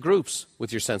 days in your groups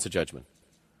with your sense of judgment.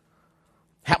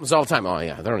 Happens all the time. Oh,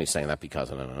 yeah, they're only saying that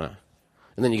because... And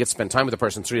then you get to spend time with the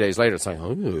person 3 days later. It's like,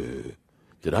 oh,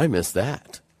 did I miss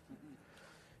that?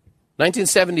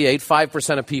 1978,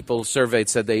 5% of people surveyed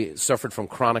said they suffered from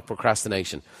chronic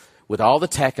procrastination. With all the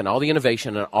tech and all the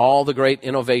innovation and all the great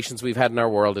innovations we've had in our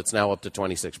world, it's now up to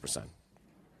 26%.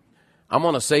 I'm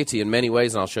going to say to you in many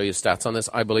ways, and I'll show you stats on this,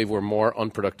 I believe we're more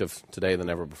unproductive today than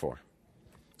ever before,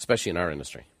 especially in our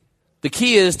industry. The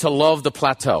key is to love the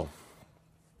plateau.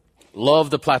 Love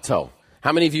the plateau.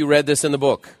 How many of you read this in the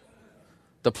book?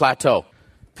 The plateau.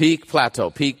 Peak plateau,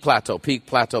 peak plateau, peak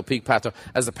plateau, peak plateau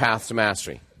as the path to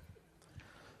mastery.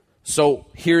 So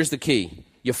here's the key.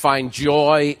 You find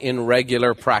joy in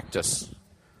regular practice.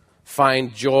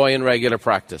 Find joy in regular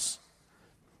practice.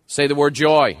 Say the word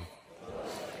joy.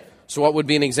 So what would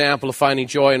be an example of finding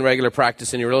joy in regular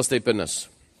practice in your real estate business?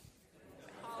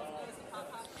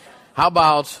 How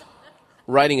about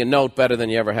writing a note better than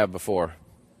you ever have before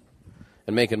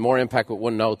and making more impact with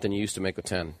one note than you used to make with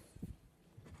 10?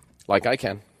 Like I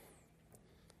can.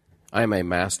 I am a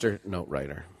master note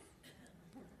writer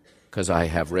because I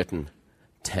have written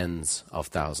tens of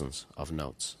thousands of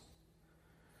notes.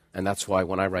 And that's why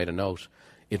when I write a note,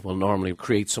 it will normally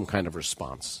create some kind of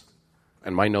response.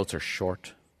 And my notes are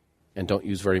short and don't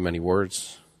use very many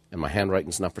words, and my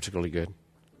handwriting's not particularly good.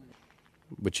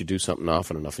 But you do something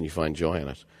often enough and you find joy in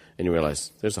it, and you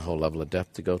realize there's a whole level of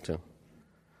depth to go to.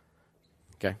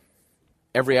 Okay?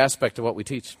 Every aspect of what we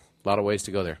teach, a lot of ways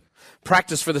to go there.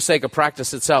 Practice for the sake of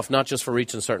practice itself, not just for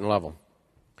reaching a certain level.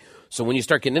 So when you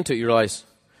start getting into it, you realize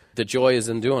the joy is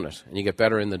in doing it, and you get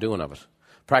better in the doing of it.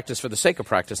 Practice for the sake of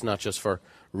practice, not just for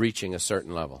reaching a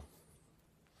certain level.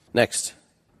 Next,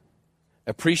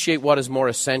 appreciate what is more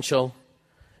essential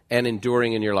and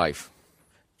enduring in your life.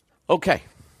 Okay,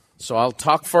 so I'll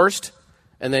talk first,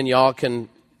 and then y'all can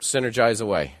synergize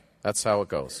away. That's how it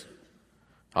goes.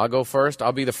 I'll go first.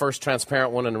 I'll be the first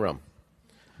transparent one in the room.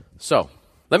 So,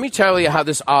 let me tell you how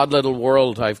this odd little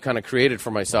world I've kind of created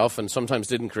for myself and sometimes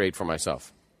didn't create for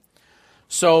myself.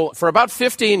 So, for about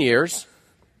 15 years,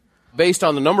 based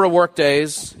on the number of work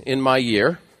days in my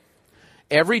year,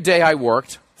 every day I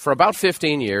worked for about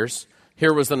 15 years,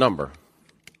 here was the number.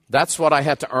 That's what I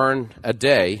had to earn a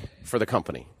day for the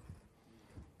company.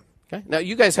 Okay? Now,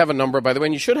 you guys have a number, by the way,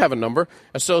 and you should have a number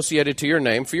associated to your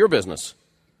name for your business.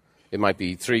 It might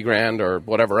be $3,000 or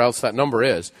whatever else that number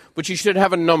is. But you should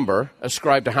have a number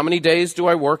ascribed to how many days do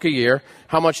I work a year,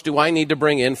 how much do I need to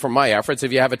bring in from my efforts.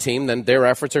 If you have a team, then their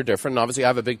efforts are different. And obviously, I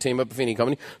have a big team at Buffini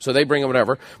Company, so they bring in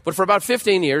whatever. But for about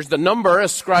 15 years, the number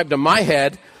ascribed to my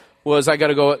head was I got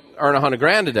to go earn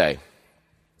 $100,000 a day.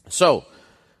 So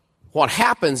what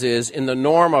happens is, in the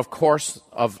norm, of course,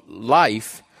 of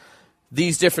life,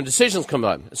 these different decisions come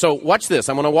up. So watch this.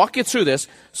 I'm going to walk you through this.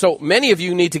 So many of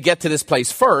you need to get to this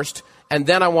place first, and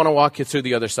then I want to walk you through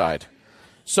the other side.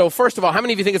 So first of all, how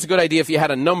many of you think it's a good idea if you had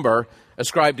a number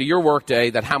ascribed to your work day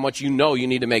that how much you know you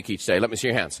need to make each day? Let me see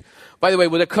your hands. By the way,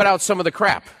 would it cut out some of the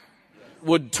crap?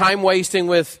 Would time wasting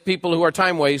with people who are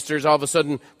time wasters all of a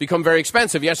sudden become very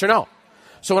expensive, yes or no?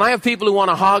 So when I have people who want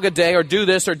to hog a day or do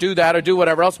this or do that or do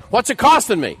whatever else, what's it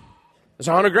costing me? It's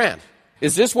 $100,000.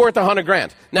 Is this worth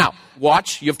 $100,000? Now,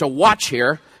 watch. You have to watch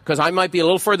here because I might be a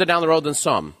little further down the road than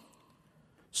some.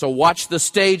 So watch the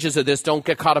stages of this. Don't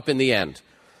get caught up in the end.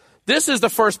 This is the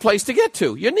first place to get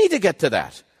to. You need to get to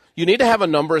that. You need to have a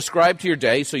number ascribed to your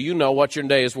day so you know what your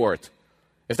day is worth.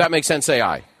 If that makes sense, say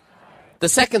aye. The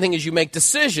second thing is you make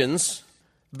decisions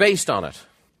based on it.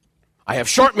 I have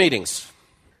short meetings.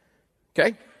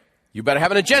 Okay? You better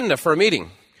have an agenda for a meeting.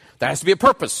 There has to be a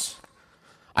purpose.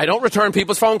 I don't return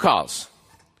people's phone calls.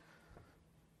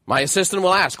 My assistant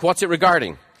will ask, what's it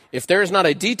regarding? If there is not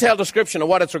a detailed description of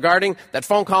what it's regarding, that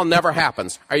phone call never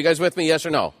happens. Are you guys with me, yes or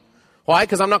no? Why?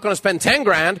 Because I'm not going to spend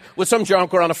 $10,000 with some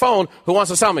junker on the phone who wants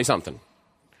to sell me something.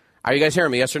 Are you guys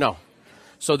hearing me, yes or no?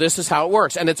 So this is how it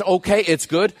works. And it's okay, it's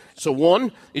good. So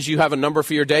one is you have a number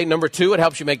for your day. Number two, it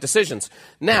helps you make decisions.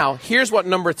 Now, here's what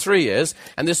number three is,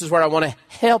 and this is where I want to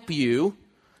help you,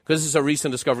 because this is a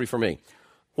recent discovery for me.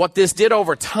 What this did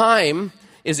over time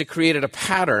is it created a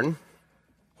pattern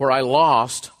where I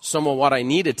lost some of what I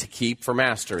needed to keep for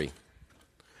mastery.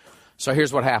 So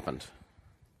here's what happened.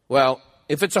 Well,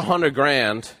 if it's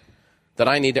 $100,000 that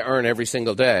I need to earn every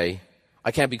single day,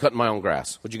 I can't be cutting my own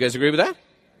grass. Would you guys agree with that?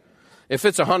 If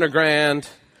it's $100,000,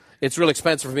 it's real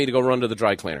expensive for me to go run to the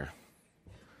dry cleaner.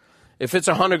 If it's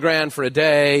 $100,000 for a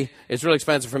day, it's really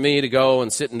expensive for me to go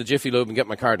and sit in the Jiffy Lube and get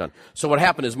my car done. So what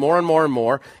happened is more and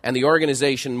more, and the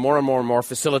organization more and more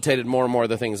facilitated more and more of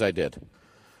the things I did.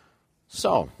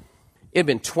 So, it had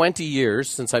been 20 years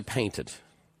since I painted.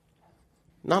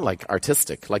 Not like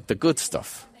artistic, like the good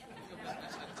stuff.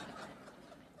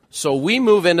 So we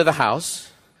move into the house,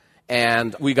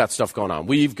 and we got stuff going on.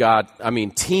 We've got,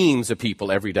 teams of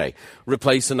people every day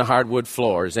replacing the hardwood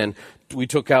floors, and we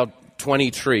took out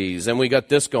 20 trees, and we got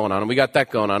this going on, and we got that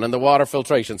going on, and the water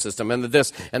filtration system, and the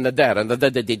this, and the that, and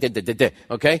the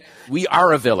okay? We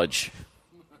are a village.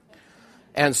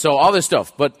 And so all this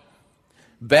stuff, but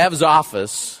Bev's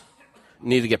office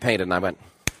needed to get painted, and I went,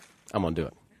 I'm going to do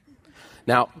it.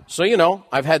 Now, so you know,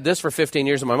 I've had this for 15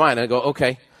 years in my mind, and I go,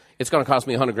 okay, it's going to cost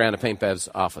me $100,000 to paint Bev's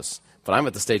office. But I'm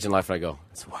at the stage in life where I go,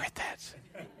 it's worth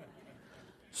it.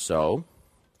 So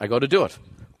I go to do it.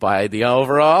 Buy the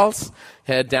overalls,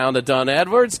 head down to Dunn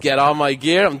Edwards, get all my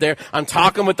gear. I'm there. I'm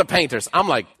talking with the painters. I'm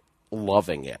like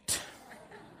loving it.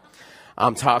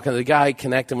 I'm talking to the guy,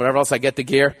 connecting, whatever else. I get the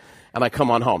gear, and I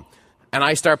come on home. And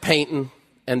I start painting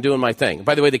and doing my thing.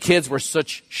 By the way, the kids were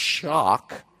such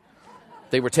shock.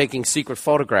 They were taking secret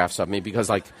photographs of me because,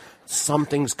 like,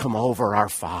 something's come over our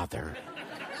father.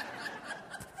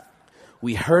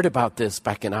 We heard about this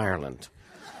back in Ireland.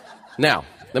 Now,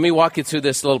 let me walk you through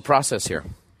this little process here.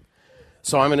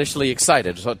 So I'm initially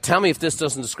excited. So tell me if this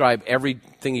doesn't describe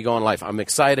everything you go in life. I'm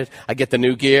excited. I get the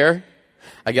new gear.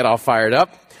 I get all fired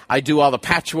up. I do all the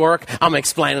patchwork. I'm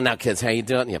explaining now, kids, how you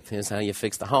do it. Yep, here's how you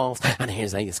fix the holes, and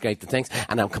here's how you scrape the things.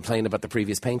 And I'm complaining about the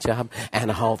previous paint job and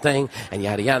the whole thing, and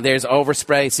yada, yada. There's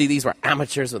overspray. See, these were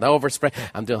amateurs with overspray.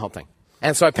 I'm doing the whole thing.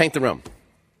 And so I paint the room.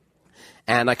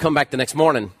 And I come back the next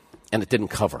morning, and it didn't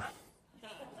cover.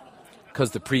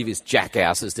 Because the previous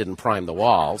jackasses didn't prime the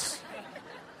walls.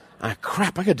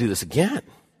 Crap, I got to do this again.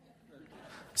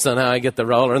 So now I get the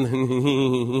roller,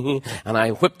 and I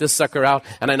whip this sucker out,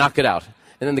 and I knock it out.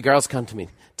 And then the girls come to me,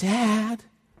 Dad,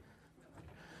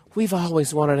 we've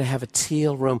always wanted to have a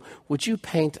teal room. Would you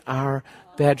paint our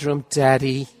bedroom,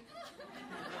 Daddy?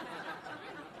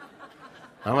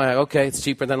 I'm like, okay, it's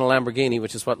cheaper than a Lamborghini,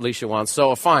 which is what Alicia wants,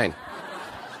 so fine.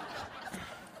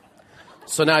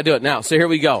 So now I do it. Now, so here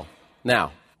we go.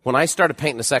 Now, when I started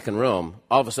painting the second room,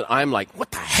 all of a sudden I'm like, what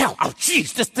the hell? Oh,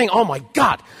 geez, this thing, oh my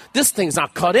God, this thing's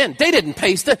not cut in. They didn't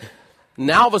paste it.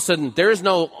 Now all of a sudden, there's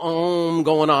no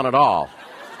going on at all.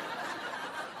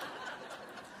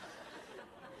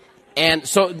 And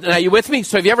so, now you with me?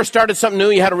 So have you ever started something new,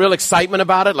 you had a real excitement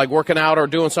about it, like working out or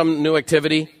doing some new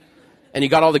activity, and you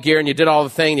got all the gear and you did all the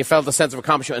thing, and you felt the sense of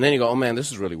accomplishment, and then you go, oh man,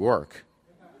 this is really work.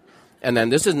 And then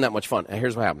this isn't that much fun. And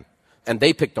here's what happened. And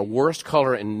they picked the worst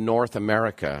color in North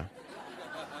America.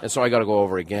 And so I got to go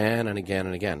over again and again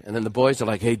and again. And then the boys are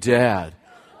like, hey, Dad,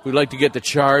 we'd like to get the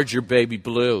Charger baby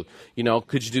blue. You know,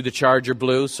 could you do the Charger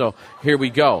blue? So here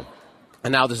we go.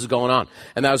 And now this is going on.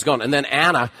 And that was going. And then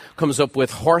Anna comes up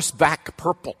with horseback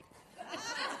purple.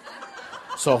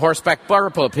 So horseback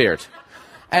purple appeared.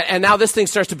 And now this thing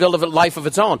starts to build a life of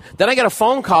its own. Then I get a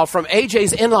phone call from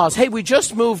AJ's in-laws. Hey, we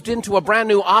just moved into a brand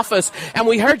new office, and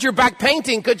we heard you're back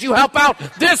painting. Could you help out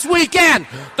this weekend?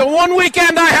 The one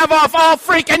weekend I have off all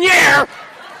freaking year.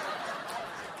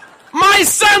 My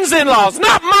son's in-laws,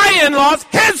 not my in-laws,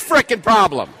 his freaking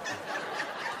problem.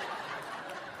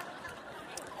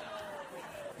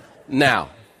 Now,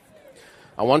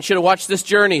 I want you to watch this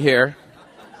journey here.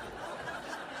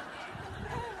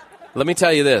 Let me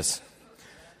tell you this.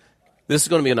 This is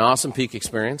going to be an awesome peak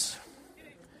experience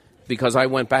because I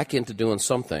went back into doing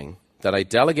something that I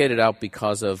delegated out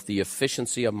because of the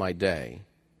efficiency of my day.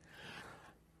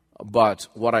 But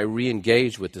what I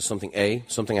re-engaged with is something I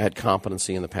had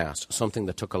competency in the past, something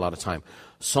that took a lot of time,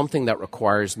 something that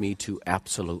requires me to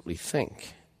absolutely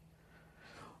think.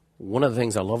 One of the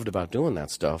things I loved about doing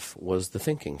that stuff was the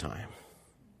thinking time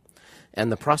and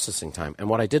the processing time. And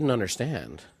what I didn't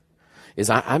understand is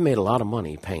I made a lot of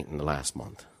money painting the last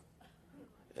month,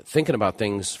 thinking about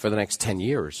things for the next 10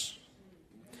 years.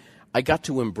 I got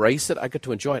to embrace it. I got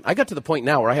to enjoy it. I got to the point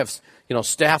now where I have,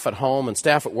 staff at home and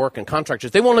staff at work and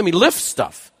contractors. They won't let me lift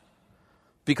stuff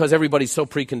because everybody's so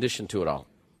preconditioned to it all.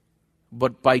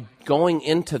 But by going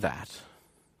into that,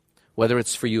 whether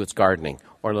it's for you, it's gardening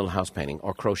or a little house painting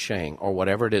or crocheting or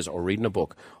whatever it is, or reading a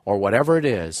book or whatever it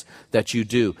is that you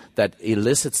do that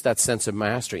elicits that sense of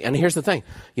mastery. And here's the thing.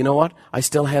 You know what? I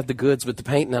still had the goods with the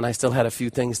painting, and I still had a few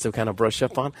things to kind of brush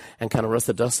up on and kind of rust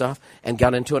the dust off, and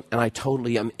got into it, and I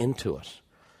totally am into it.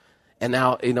 And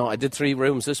now, I did 3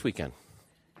 rooms this weekend.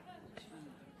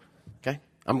 Okay?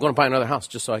 I'm going to buy another house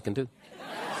just so I can do.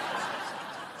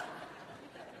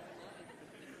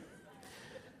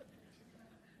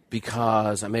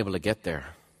 Because I'm able to get there.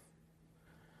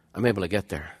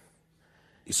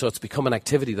 So it's become an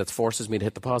activity that forces me to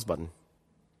hit the pause button.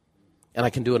 And I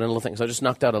can do it in little things. I just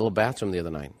knocked out a little bathroom the other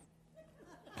night.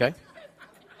 Okay?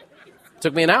 It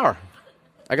took me an hour.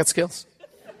 I got skills.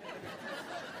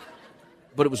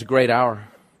 But it was a great hour.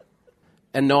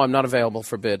 And no, I'm not available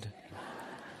for bid.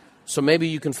 So maybe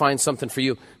you can find something for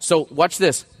you. So watch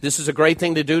this. This is a great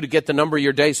thing to do to get the number of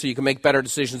your day so you can make better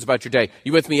decisions about your day.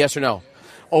 You with me, yes or no?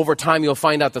 Over time, you'll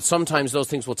find out that sometimes those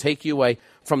things will take you away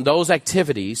from those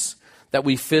activities that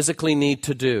we physically need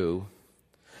to do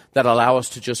that allow us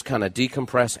to just kind of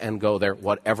decompress and go there,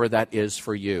 whatever that is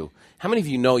for you. How many of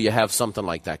you know you have something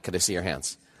like that? Could I see your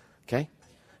hands? Okay.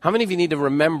 How many of you need to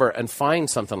remember and find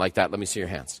something like that? Let me see your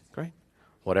hands. Great.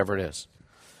 Whatever it is.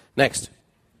 Next.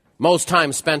 Most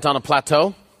time spent on a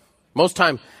plateau. Most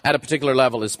time at a particular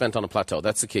level is spent on a plateau.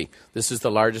 That's the key. This is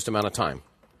the largest amount of time.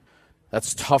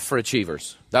 That's tough for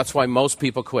achievers. That's why most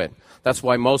people quit. That's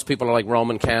why most people are like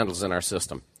Roman candles in our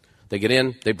system. They get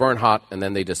in, they burn hot, and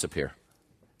then they disappear.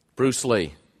 Bruce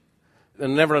Lee. I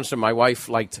never understood. My wife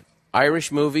liked Irish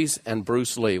movies and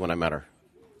Bruce Lee when I met her.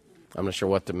 I'm not sure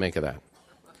what to make of that.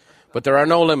 But there are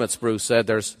no limits, Bruce said.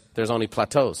 There's only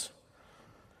plateaus.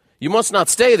 You must not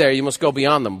stay there, you must go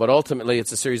beyond them, but ultimately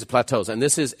it's a series of plateaus. And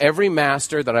this is every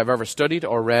master that I've ever studied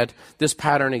or read, this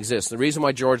pattern exists. The reason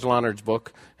why George Leonard's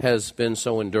book has been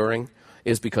so enduring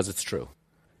is because it's true.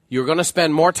 You're going to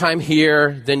spend more time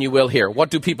here than you will here. What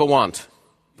do people want?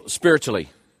 Spiritually.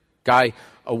 Guy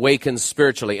awakens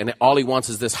spiritually, and all he wants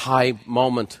is this high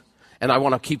moment. And I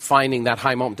want to keep finding that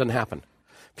high moment. Doesn't happen.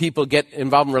 People get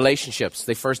involved in relationships.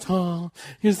 They first,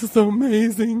 it's so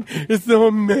amazing. It's so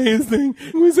amazing.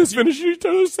 We just finished each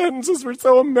other's sentences. We're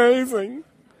so amazing.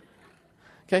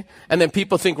 Okay? And then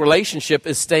people think relationship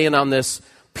is staying on this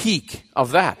peak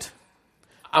of that.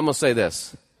 I'm going to say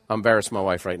this. I'll embarrass my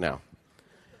wife right now.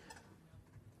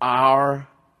 Our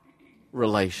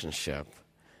relationship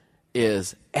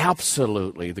is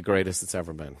absolutely the greatest it's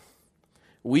ever been.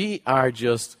 We are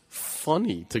just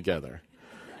funny together.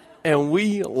 and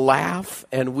we laugh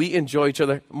and we enjoy each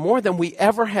other more than we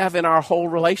ever have in our whole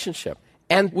relationship.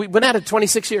 And we've been at it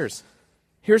 26 years.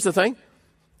 Here's the thing.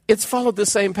 It's followed the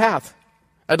same path.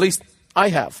 At least I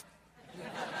have.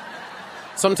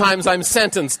 Sometimes I'm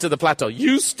sentenced to the plateau.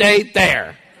 You stay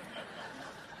there.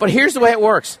 But here's the way it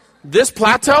works. This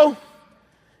plateau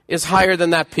is higher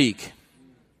than that peak.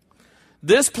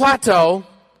 This plateau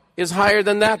is higher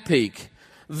than that peak.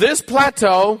 This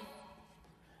plateau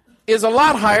is a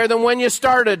lot higher than when you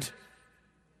started.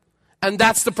 And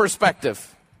that's the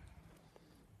perspective.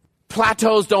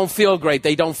 Plateaus don't feel great.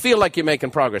 They don't feel like you're making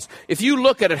progress. If you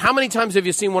look at it, how many times have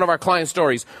you seen one of our client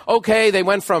stories? Okay, they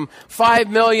went from 5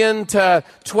 million to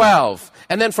 12,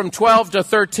 and then from 12 to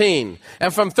 13,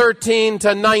 and from 13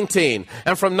 to 19,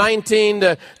 and from 19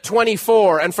 to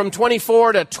 24, and from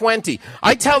 24 to 20.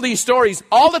 I tell these stories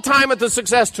all the time at the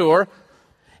Success Tour,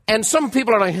 and some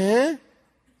people are like, huh?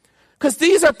 Because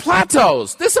these are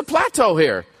plateaus. This is a plateau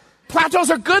here.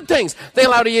 Plateaus are good things. They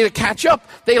allow you to catch up.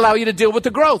 They allow you to deal with the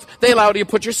growth. They allow you to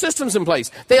put your systems in place.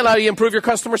 They allow you to improve your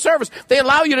customer service. They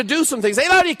allow you to do some things. They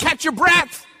allow you to catch your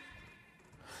breath.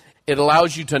 It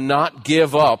allows you to not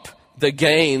give up the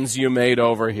gains you made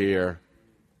over here.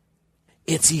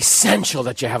 It's essential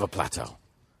that you have a plateau.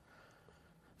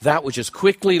 That which is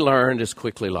quickly learned is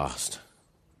quickly lost.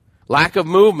 Lack of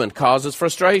movement causes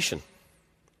frustration.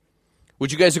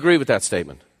 Would you guys agree with that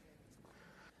statement?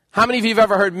 How many of you have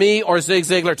ever heard me or Zig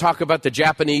Ziglar talk about the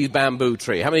Japanese bamboo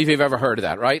tree? How many of you have ever heard of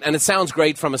that, right? And it sounds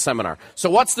great from a seminar. So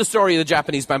what's the story of the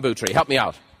Japanese bamboo tree? Help me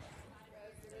out.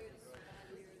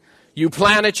 You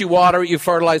plant it, you water it, you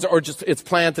fertilize it, or just it's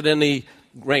planted in the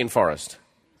rainforest.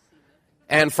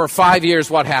 And for 5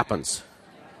 years, what happens?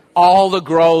 All the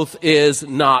growth is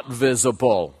not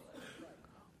visible.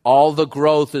 All the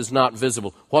growth is not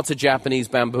visible. What's a Japanese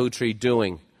bamboo tree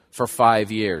doing for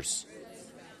 5 years?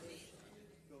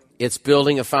 It's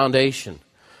building a foundation.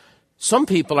 Some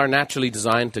people are naturally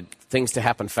designed to things to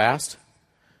happen fast.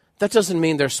 That doesn't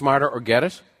mean they're smarter or get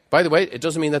it. By the way, it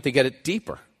doesn't mean that they get it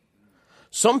deeper.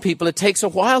 Some people, it takes a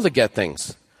while to get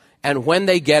things. And when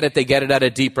they get it at a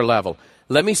deeper level.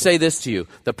 Let me say this to you.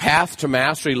 The path to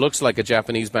mastery looks like a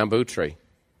Japanese bamboo tree.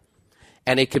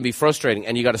 And it can be frustrating.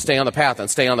 And you got to stay on the path and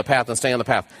stay on the path and stay on the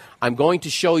path. I'm going to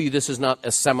show you this is not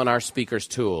a seminar speaker's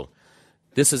tool.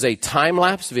 This is a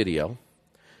time-lapse video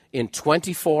in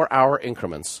 24-hour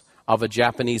increments of a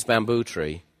Japanese bamboo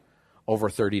tree over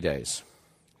 30 days.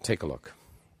 Take a look.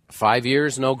 5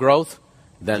 years, no growth,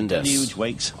 then the this. deluge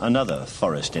wakes another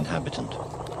forest inhabitant.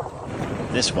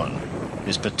 This one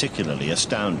is particularly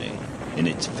astounding in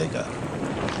its vigor.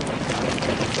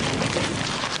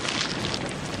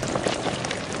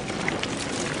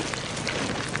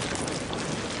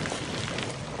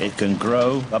 It can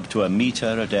grow up to 1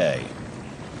 meter a day,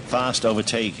 fast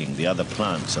overtaking the other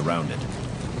plants around it.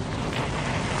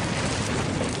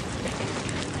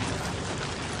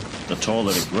 The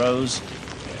taller it grows,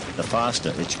 the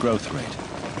faster its growth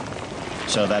rate,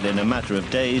 so that in a matter of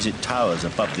days it towers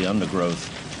above the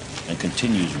undergrowth and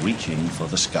continues reaching for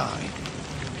the sky.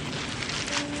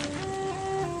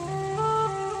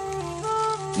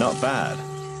 Not bad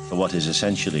for what is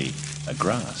essentially a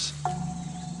grass.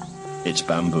 It's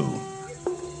bamboo.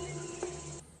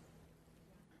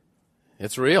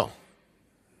 It's real.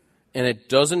 And it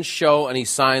doesn't show any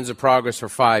signs of progress for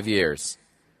 5 years.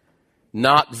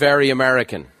 Not very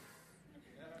American.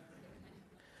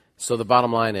 So the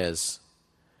bottom line is,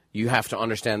 you have to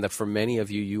understand that for many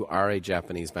of you, you are a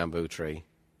Japanese bamboo tree.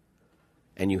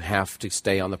 And you have to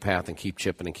stay on the path and keep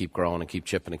chipping and keep growing and keep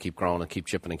chipping and keep growing and keep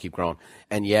chipping and keep growing.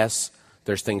 And yes,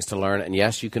 there's things to learn. And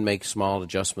yes, you can make small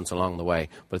adjustments along the way.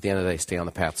 But at the end of the day, stay on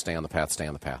the path, stay on the path, stay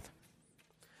on the path.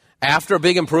 After a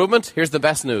big improvement, here's the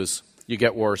best news. You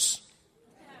get worse.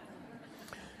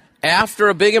 After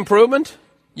a big improvement,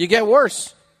 you get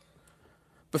worse.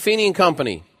 Buffini and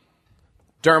Company.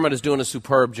 Dermot is doing a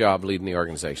superb job leading the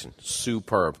organization.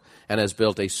 Superb. And has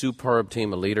built a superb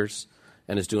team of leaders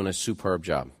and is doing a superb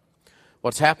job.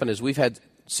 What's happened is we've had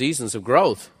seasons of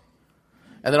growth.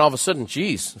 And then all of a sudden,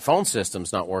 geez, the phone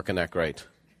system's not working that great.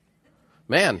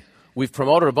 Man, we've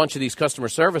promoted a bunch of these customer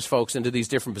service folks into these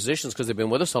different positions because they've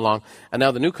been with us so long, and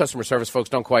now the new customer service folks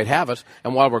don't quite have it,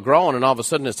 and while we're growing, and all of a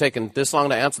sudden it's taking this long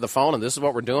to answer the phone, and this is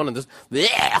what we're doing, and this,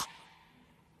 yeah.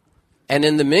 And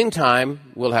in the meantime,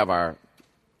 we'll have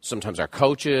sometimes our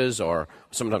coaches or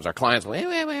sometimes our clients, wait.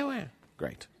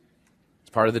 Great.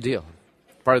 It's part of the deal.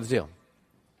 Part of the deal.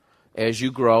 As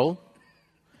you grow,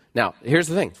 now, here's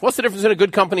the thing. What's the difference in a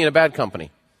good company and a bad company?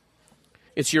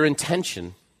 It's your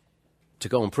intention to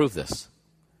go improve this.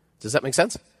 Does that make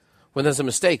sense? When there's a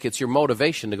mistake, it's your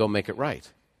motivation to go make it right.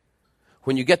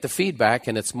 When you get the feedback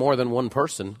and it's more than one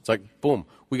person, it's like, boom,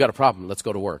 we got a problem. Let's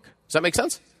go to work. Does that make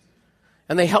sense?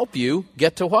 And they help you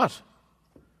get to what?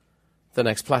 The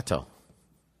next plateau.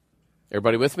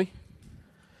 Everybody with me?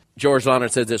 George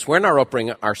Leonard said this, "We're in our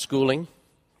upbringing, our schooling,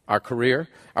 our career,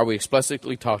 are we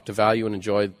explicitly taught to value and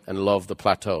enjoy and love the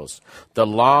plateaus, the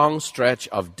long stretch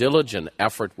of diligent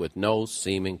effort with no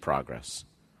seeming progress?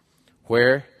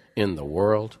 Where in the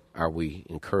world are we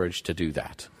encouraged to do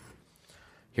that?"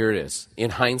 Here it is.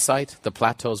 In hindsight, the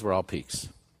plateaus were all peaks.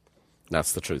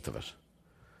 That's the truth of it.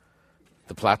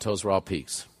 The plateaus were all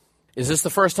peaks. Is this the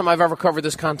first time I've ever covered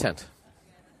this content?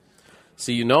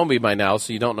 See, you know me by now,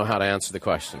 so you don't know how to answer the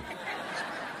question.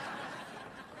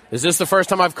 Is this the first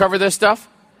time I've covered this stuff?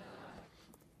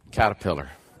 Caterpillar,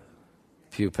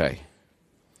 pupae,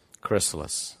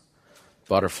 chrysalis,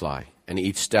 butterfly, and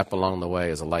each step along the way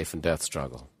is a life and death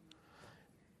struggle.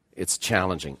 It's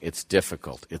challenging, it's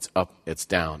difficult, it's up, it's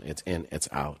down, it's in, it's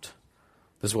out.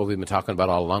 This is what we've been talking about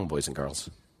all along, boys and girls.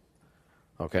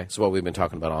 Okay, this is what we've been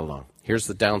talking about all along. Here's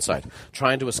the downside.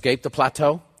 Trying to escape the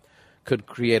plateau could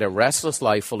create a restless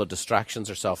life full of distractions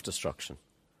or self-destruction.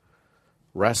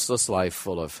 Restless life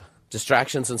full of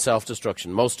distractions and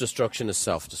self-destruction. Most destruction is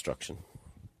self-destruction.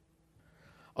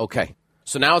 Okay,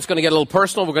 so now it's going to get a little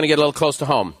personal. We're going to get a little close to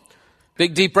home.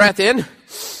 Big deep breath in.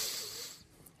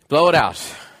 Blow it out.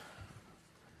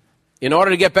 In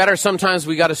order to get better, sometimes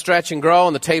we got to stretch and grow,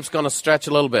 and the tape's going to stretch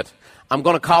a little bit. I'm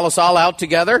going to call us all out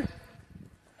together, and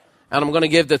I'm going to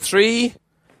give the 3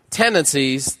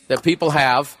 tendencies that people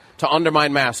have to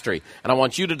undermine mastery. And I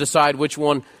want you to decide which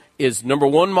one is number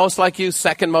 1 most like you,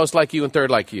 second most like you, and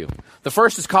third like you. The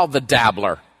first is called the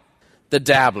dabbler. The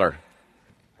dabbler.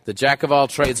 The jack of all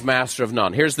trades, master of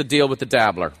none. Here's the deal with the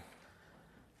dabbler.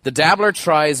 The dabbler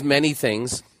tries many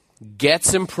things,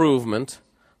 gets improvement,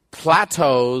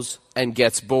 plateaus, and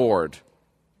gets bored.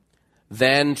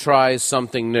 Then tries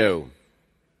something new.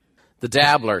 The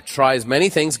dabbler tries many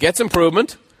things, gets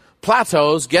improvement,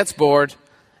 plateaus, gets bored,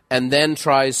 and then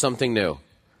tries something new.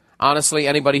 Honestly,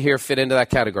 anybody here fit into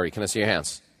that category? Can I see your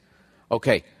hands?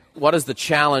 Okay, what is the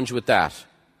challenge with that?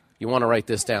 You want to write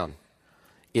this down.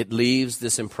 It leaves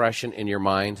this impression in your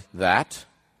mind that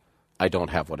I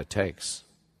don't have what it takes.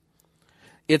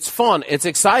 It's fun. It's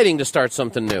exciting to start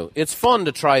something new. It's fun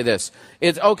to try this.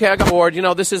 It's, okay, I got bored.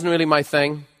 This isn't really my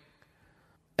thing.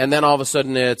 And then all of a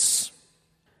sudden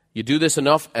you do this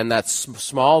enough, and that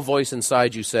small voice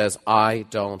inside you says, I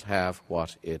don't have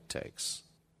what it takes.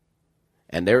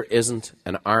 And there isn't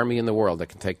an army in the world that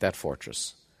can take that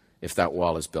fortress if that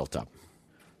wall is built up.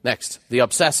 Next, the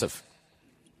obsessive.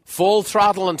 Full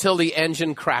throttle until the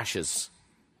engine crashes.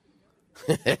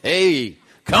 Hey,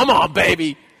 come on,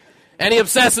 baby. Any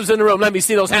obsessives in the room? Let me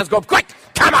see those hands go up quick.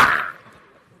 Come on.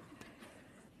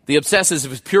 The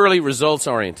obsessive is purely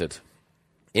results-oriented.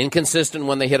 Inconsistent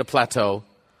when they hit a plateau.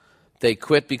 They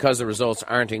quit because the results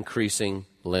aren't increasing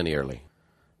linearly.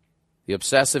 The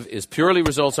obsessive is purely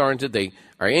results-oriented. They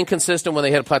are inconsistent when they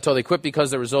hit a plateau. They quit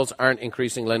because the results aren't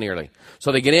increasing linearly.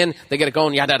 So they get in, they get it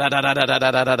going,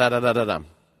 da-da-da-da-da-da-da-da-da-da-da-da.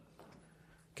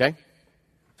 Okay?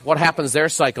 What happens there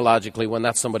psychologically when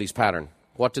that's somebody's pattern?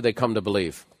 What do they come to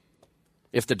believe?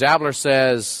 If the dabbler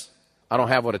says, I don't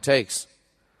have what it takes,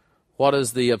 what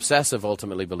does the obsessive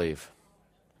ultimately believe?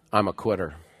 I'm a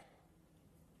quitter.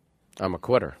 I'm a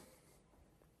quitter.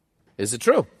 Is it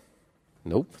true?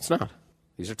 Nope, it's not.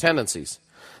 These are tendencies.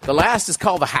 The last is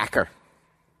called the hacker.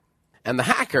 And the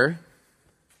hacker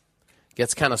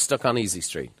gets kind of stuck on easy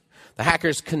street. The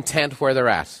hacker's content where they're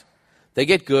at. They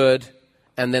get good,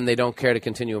 and then they don't care to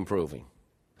continue improving.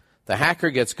 The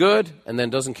hacker gets good, and then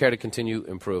doesn't care to continue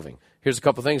improving. Here's a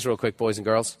couple things real quick, boys and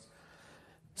girls.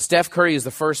 Steph Curry is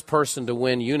the first person to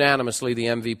win unanimously the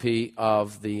MVP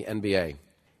of the NBA.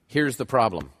 Here's the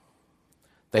problem.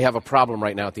 They have a problem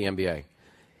right now at the NBA.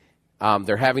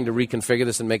 They're having to reconfigure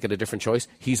this and make it a different choice.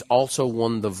 He's also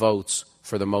won the votes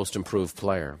for the most improved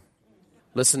player.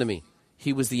 Listen to me.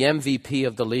 He was the MVP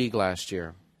of the league last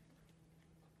year.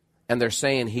 And they're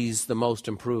saying he's the most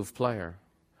improved player.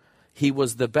 He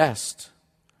was the best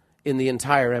in the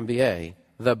entire NBA,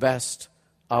 the best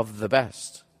of the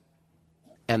best.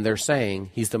 And they're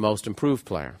saying he's the most improved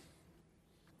player.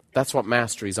 That's what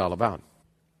mastery is all about.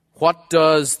 What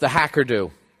does the hacker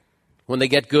do when they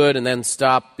get good and then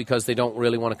stop because they don't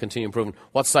really want to continue improving?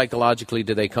 What psychologically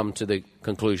do they come to the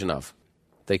conclusion of?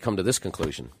 They come to this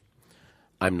conclusion.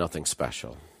 I'm nothing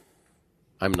special.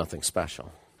 I'm nothing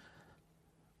special.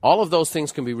 All of those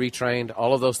things can be retrained.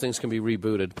 All of those things can be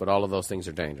rebooted, but all of those things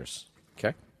are dangerous.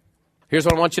 Okay? Here's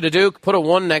what I want you to do. Put a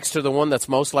 1 next to the one that's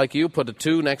most like you. Put a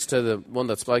 2 next to the one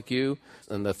that's like you.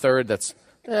 And the third that's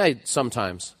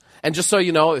sometimes. And just so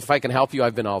you know, if I can help you,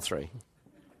 I've been all three.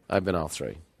 I've been all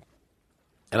three.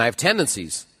 And I have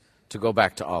tendencies to go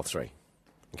back to all three.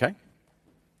 Okay?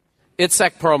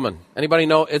 Itzhak Perlman. Anybody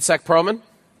know Itzhak Perlman?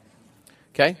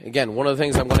 Okay? Again, one of the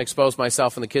things I'm going to expose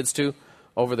myself and the kids to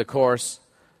over the course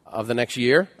of the next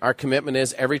year, our commitment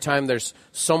is every time there's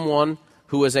someone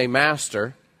who is a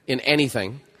master in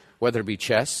anything, whether it be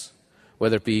chess,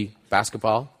 whether it be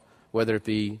basketball, whether it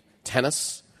be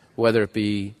tennis, whether it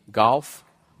be golf,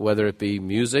 whether it be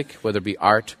music, whether it be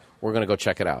art, we're going to go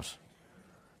check it out.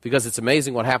 Because it's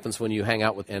amazing what happens when you hang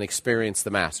out with and experience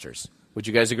the masters. Would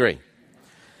you guys agree?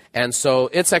 And so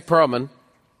Itzhak Perlman,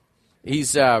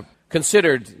 he's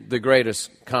considered the greatest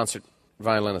concert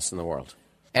violinist in the world.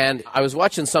 And I was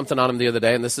watching something on him the other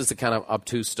day, and this is the kind of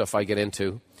obtuse stuff I get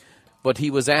into. But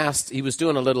he was asked, he was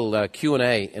doing a little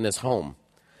Q&A in his home.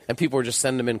 And people were just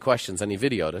sending him in questions, and he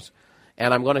videoed it.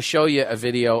 And I'm going to show you a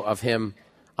video of him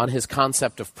on his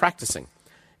concept of practicing.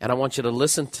 And I want you to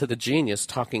listen to the genius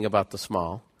talking about the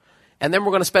small. And then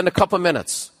we're going to spend a couple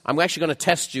minutes. I'm actually going to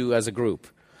test you as a group.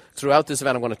 Throughout this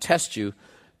event, I'm going to test you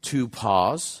to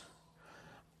pause,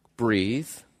 breathe,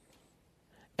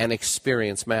 and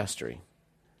experience mastery.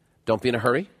 Don't be in a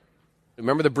hurry.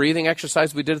 Remember the breathing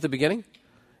exercise we did at the beginning?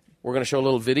 We're going to show a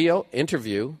little video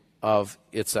interview of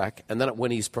Itzhak. And then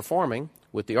when he's performing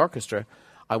with the orchestra,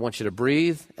 I want you to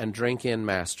breathe and drink in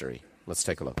mastery. Let's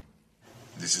take a look.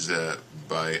 This is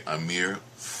by Amir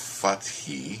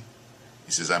Fathi.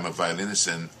 He says, I'm a violinist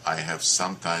and I have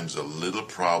sometimes a little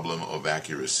problem of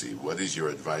accuracy. What is your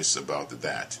advice about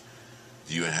that?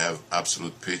 Do you have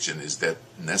absolute pitch, and is that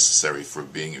necessary for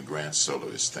being a grand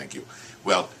soloist? Thank you.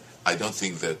 Well, I don't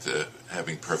think that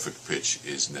having perfect pitch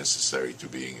is necessary to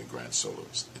being a grand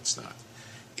soloist. It's not.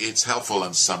 It's helpful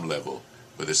on some level,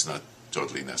 but it's not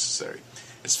totally necessary.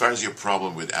 As far as your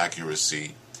problem with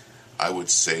accuracy, I would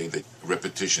say that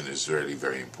repetition is very,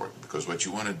 very important, because what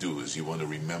you want to do is you want to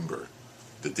remember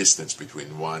the distance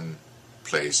between one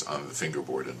place on the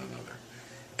fingerboard and another.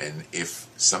 And if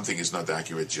something is not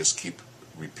accurate, just keep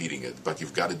repeating it, but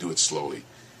you've got to do it slowly.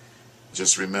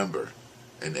 Just remember,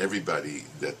 and everybody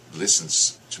that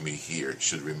listens to me here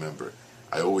should remember,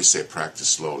 I always say practice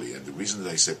slowly, and the reason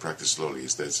that I say practice slowly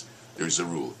is that there's a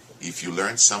rule. If you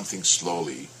learn something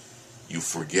slowly, you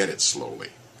forget it slowly.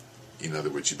 In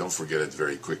other words, you don't forget it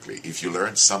very quickly. If you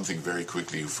learn something very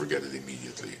quickly, you forget it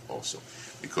immediately also,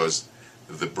 because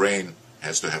the brain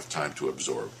has to have time to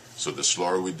absorb. So the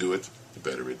slower we do it, the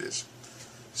better it is.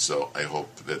 So I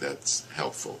hope that that's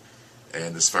helpful.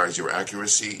 And as far as your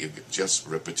accuracy, just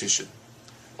repetition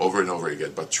over and over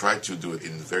again, but try to do it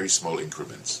in very small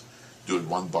increments. Do it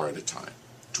 1 bar at a time,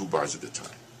 2 bars at a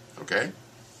time. Okay?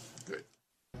 Good.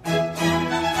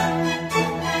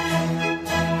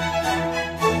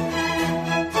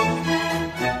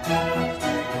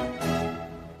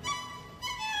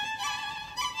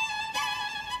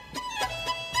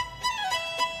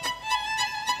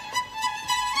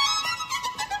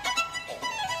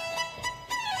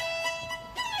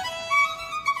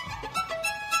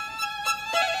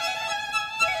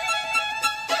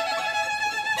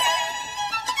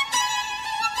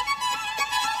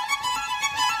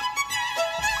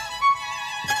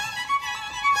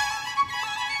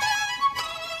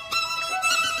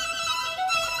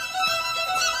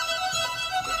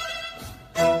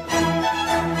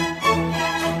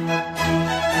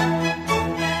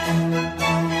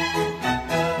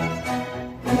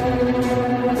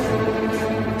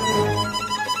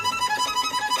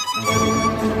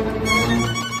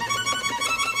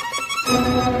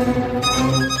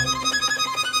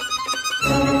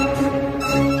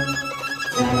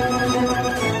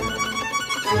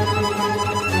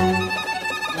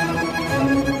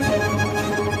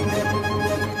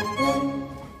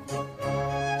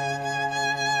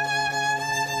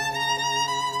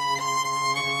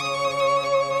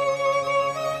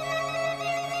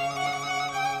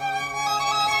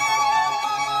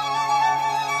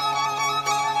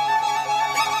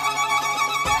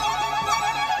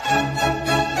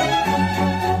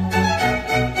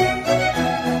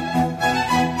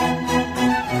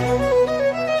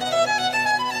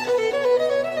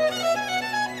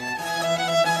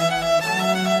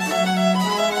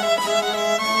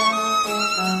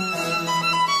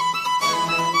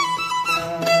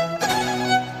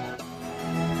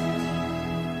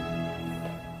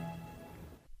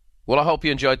 Well, I hope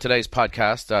you enjoyed today's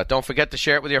podcast. Don't forget to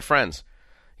share it with your friends.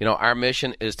 You know, our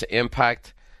mission is to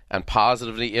impact and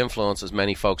positively influence as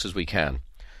many folks as we can.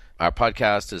 Our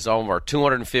podcast is over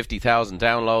 250,000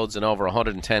 downloads in over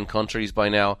 110 countries by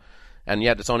now, and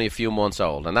yet it's only a few months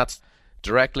old. And that's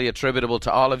directly attributable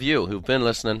to all of you who've been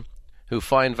listening, who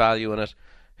find value in it,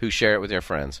 who share it with your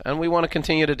friends. And we want to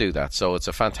continue to do that. So it's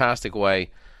a fantastic way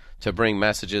to bring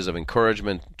messages of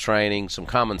encouragement, training, some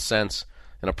common sense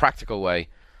in a practical way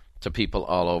to people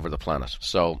all over the planet.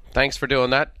 So thanks for doing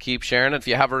that. Keep sharing it. If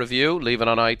you have a review, leave it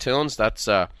on iTunes. That's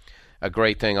a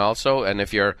great thing also. And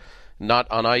if you're not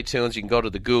on iTunes, you can go to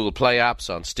the Google Play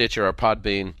apps on Stitcher or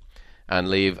Podbean and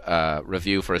leave a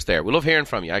review for us there. We love hearing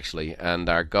from you, actually, and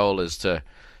our goal is to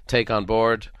take on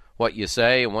board what you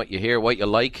say and what you hear, what you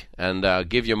like, and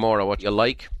give you more of what you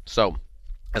like. So,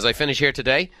 as I finish here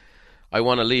today, I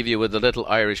want to leave you with a little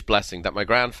Irish blessing that my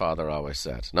grandfather always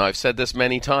said. Now, I've said this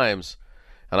many times,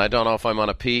 and I don't know if I'm on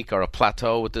a peak or a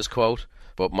plateau with this quote,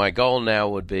 but my goal now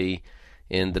would be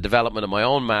in the development of my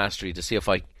own mastery to see if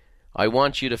I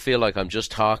want you to feel like I'm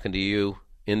just talking to you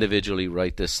individually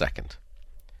right this second.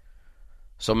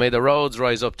 So may the roads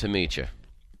rise up to meet you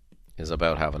is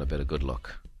about having a bit of good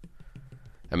luck.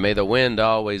 And may the wind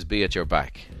always be at your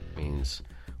back. Means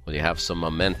will you have some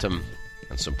momentum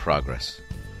and some progress.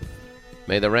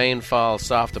 May the rain fall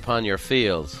soft upon your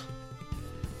fields.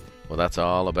 Well, that's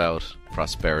all about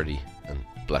prosperity and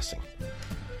blessing.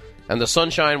 And the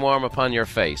sunshine warm upon your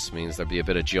face means there'll be a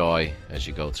bit of joy as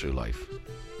you go through life.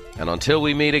 And until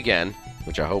we meet again,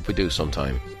 which I hope we do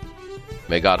sometime,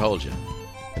 may God hold you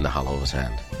in the hollow of his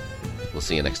hand. We'll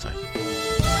see you next time.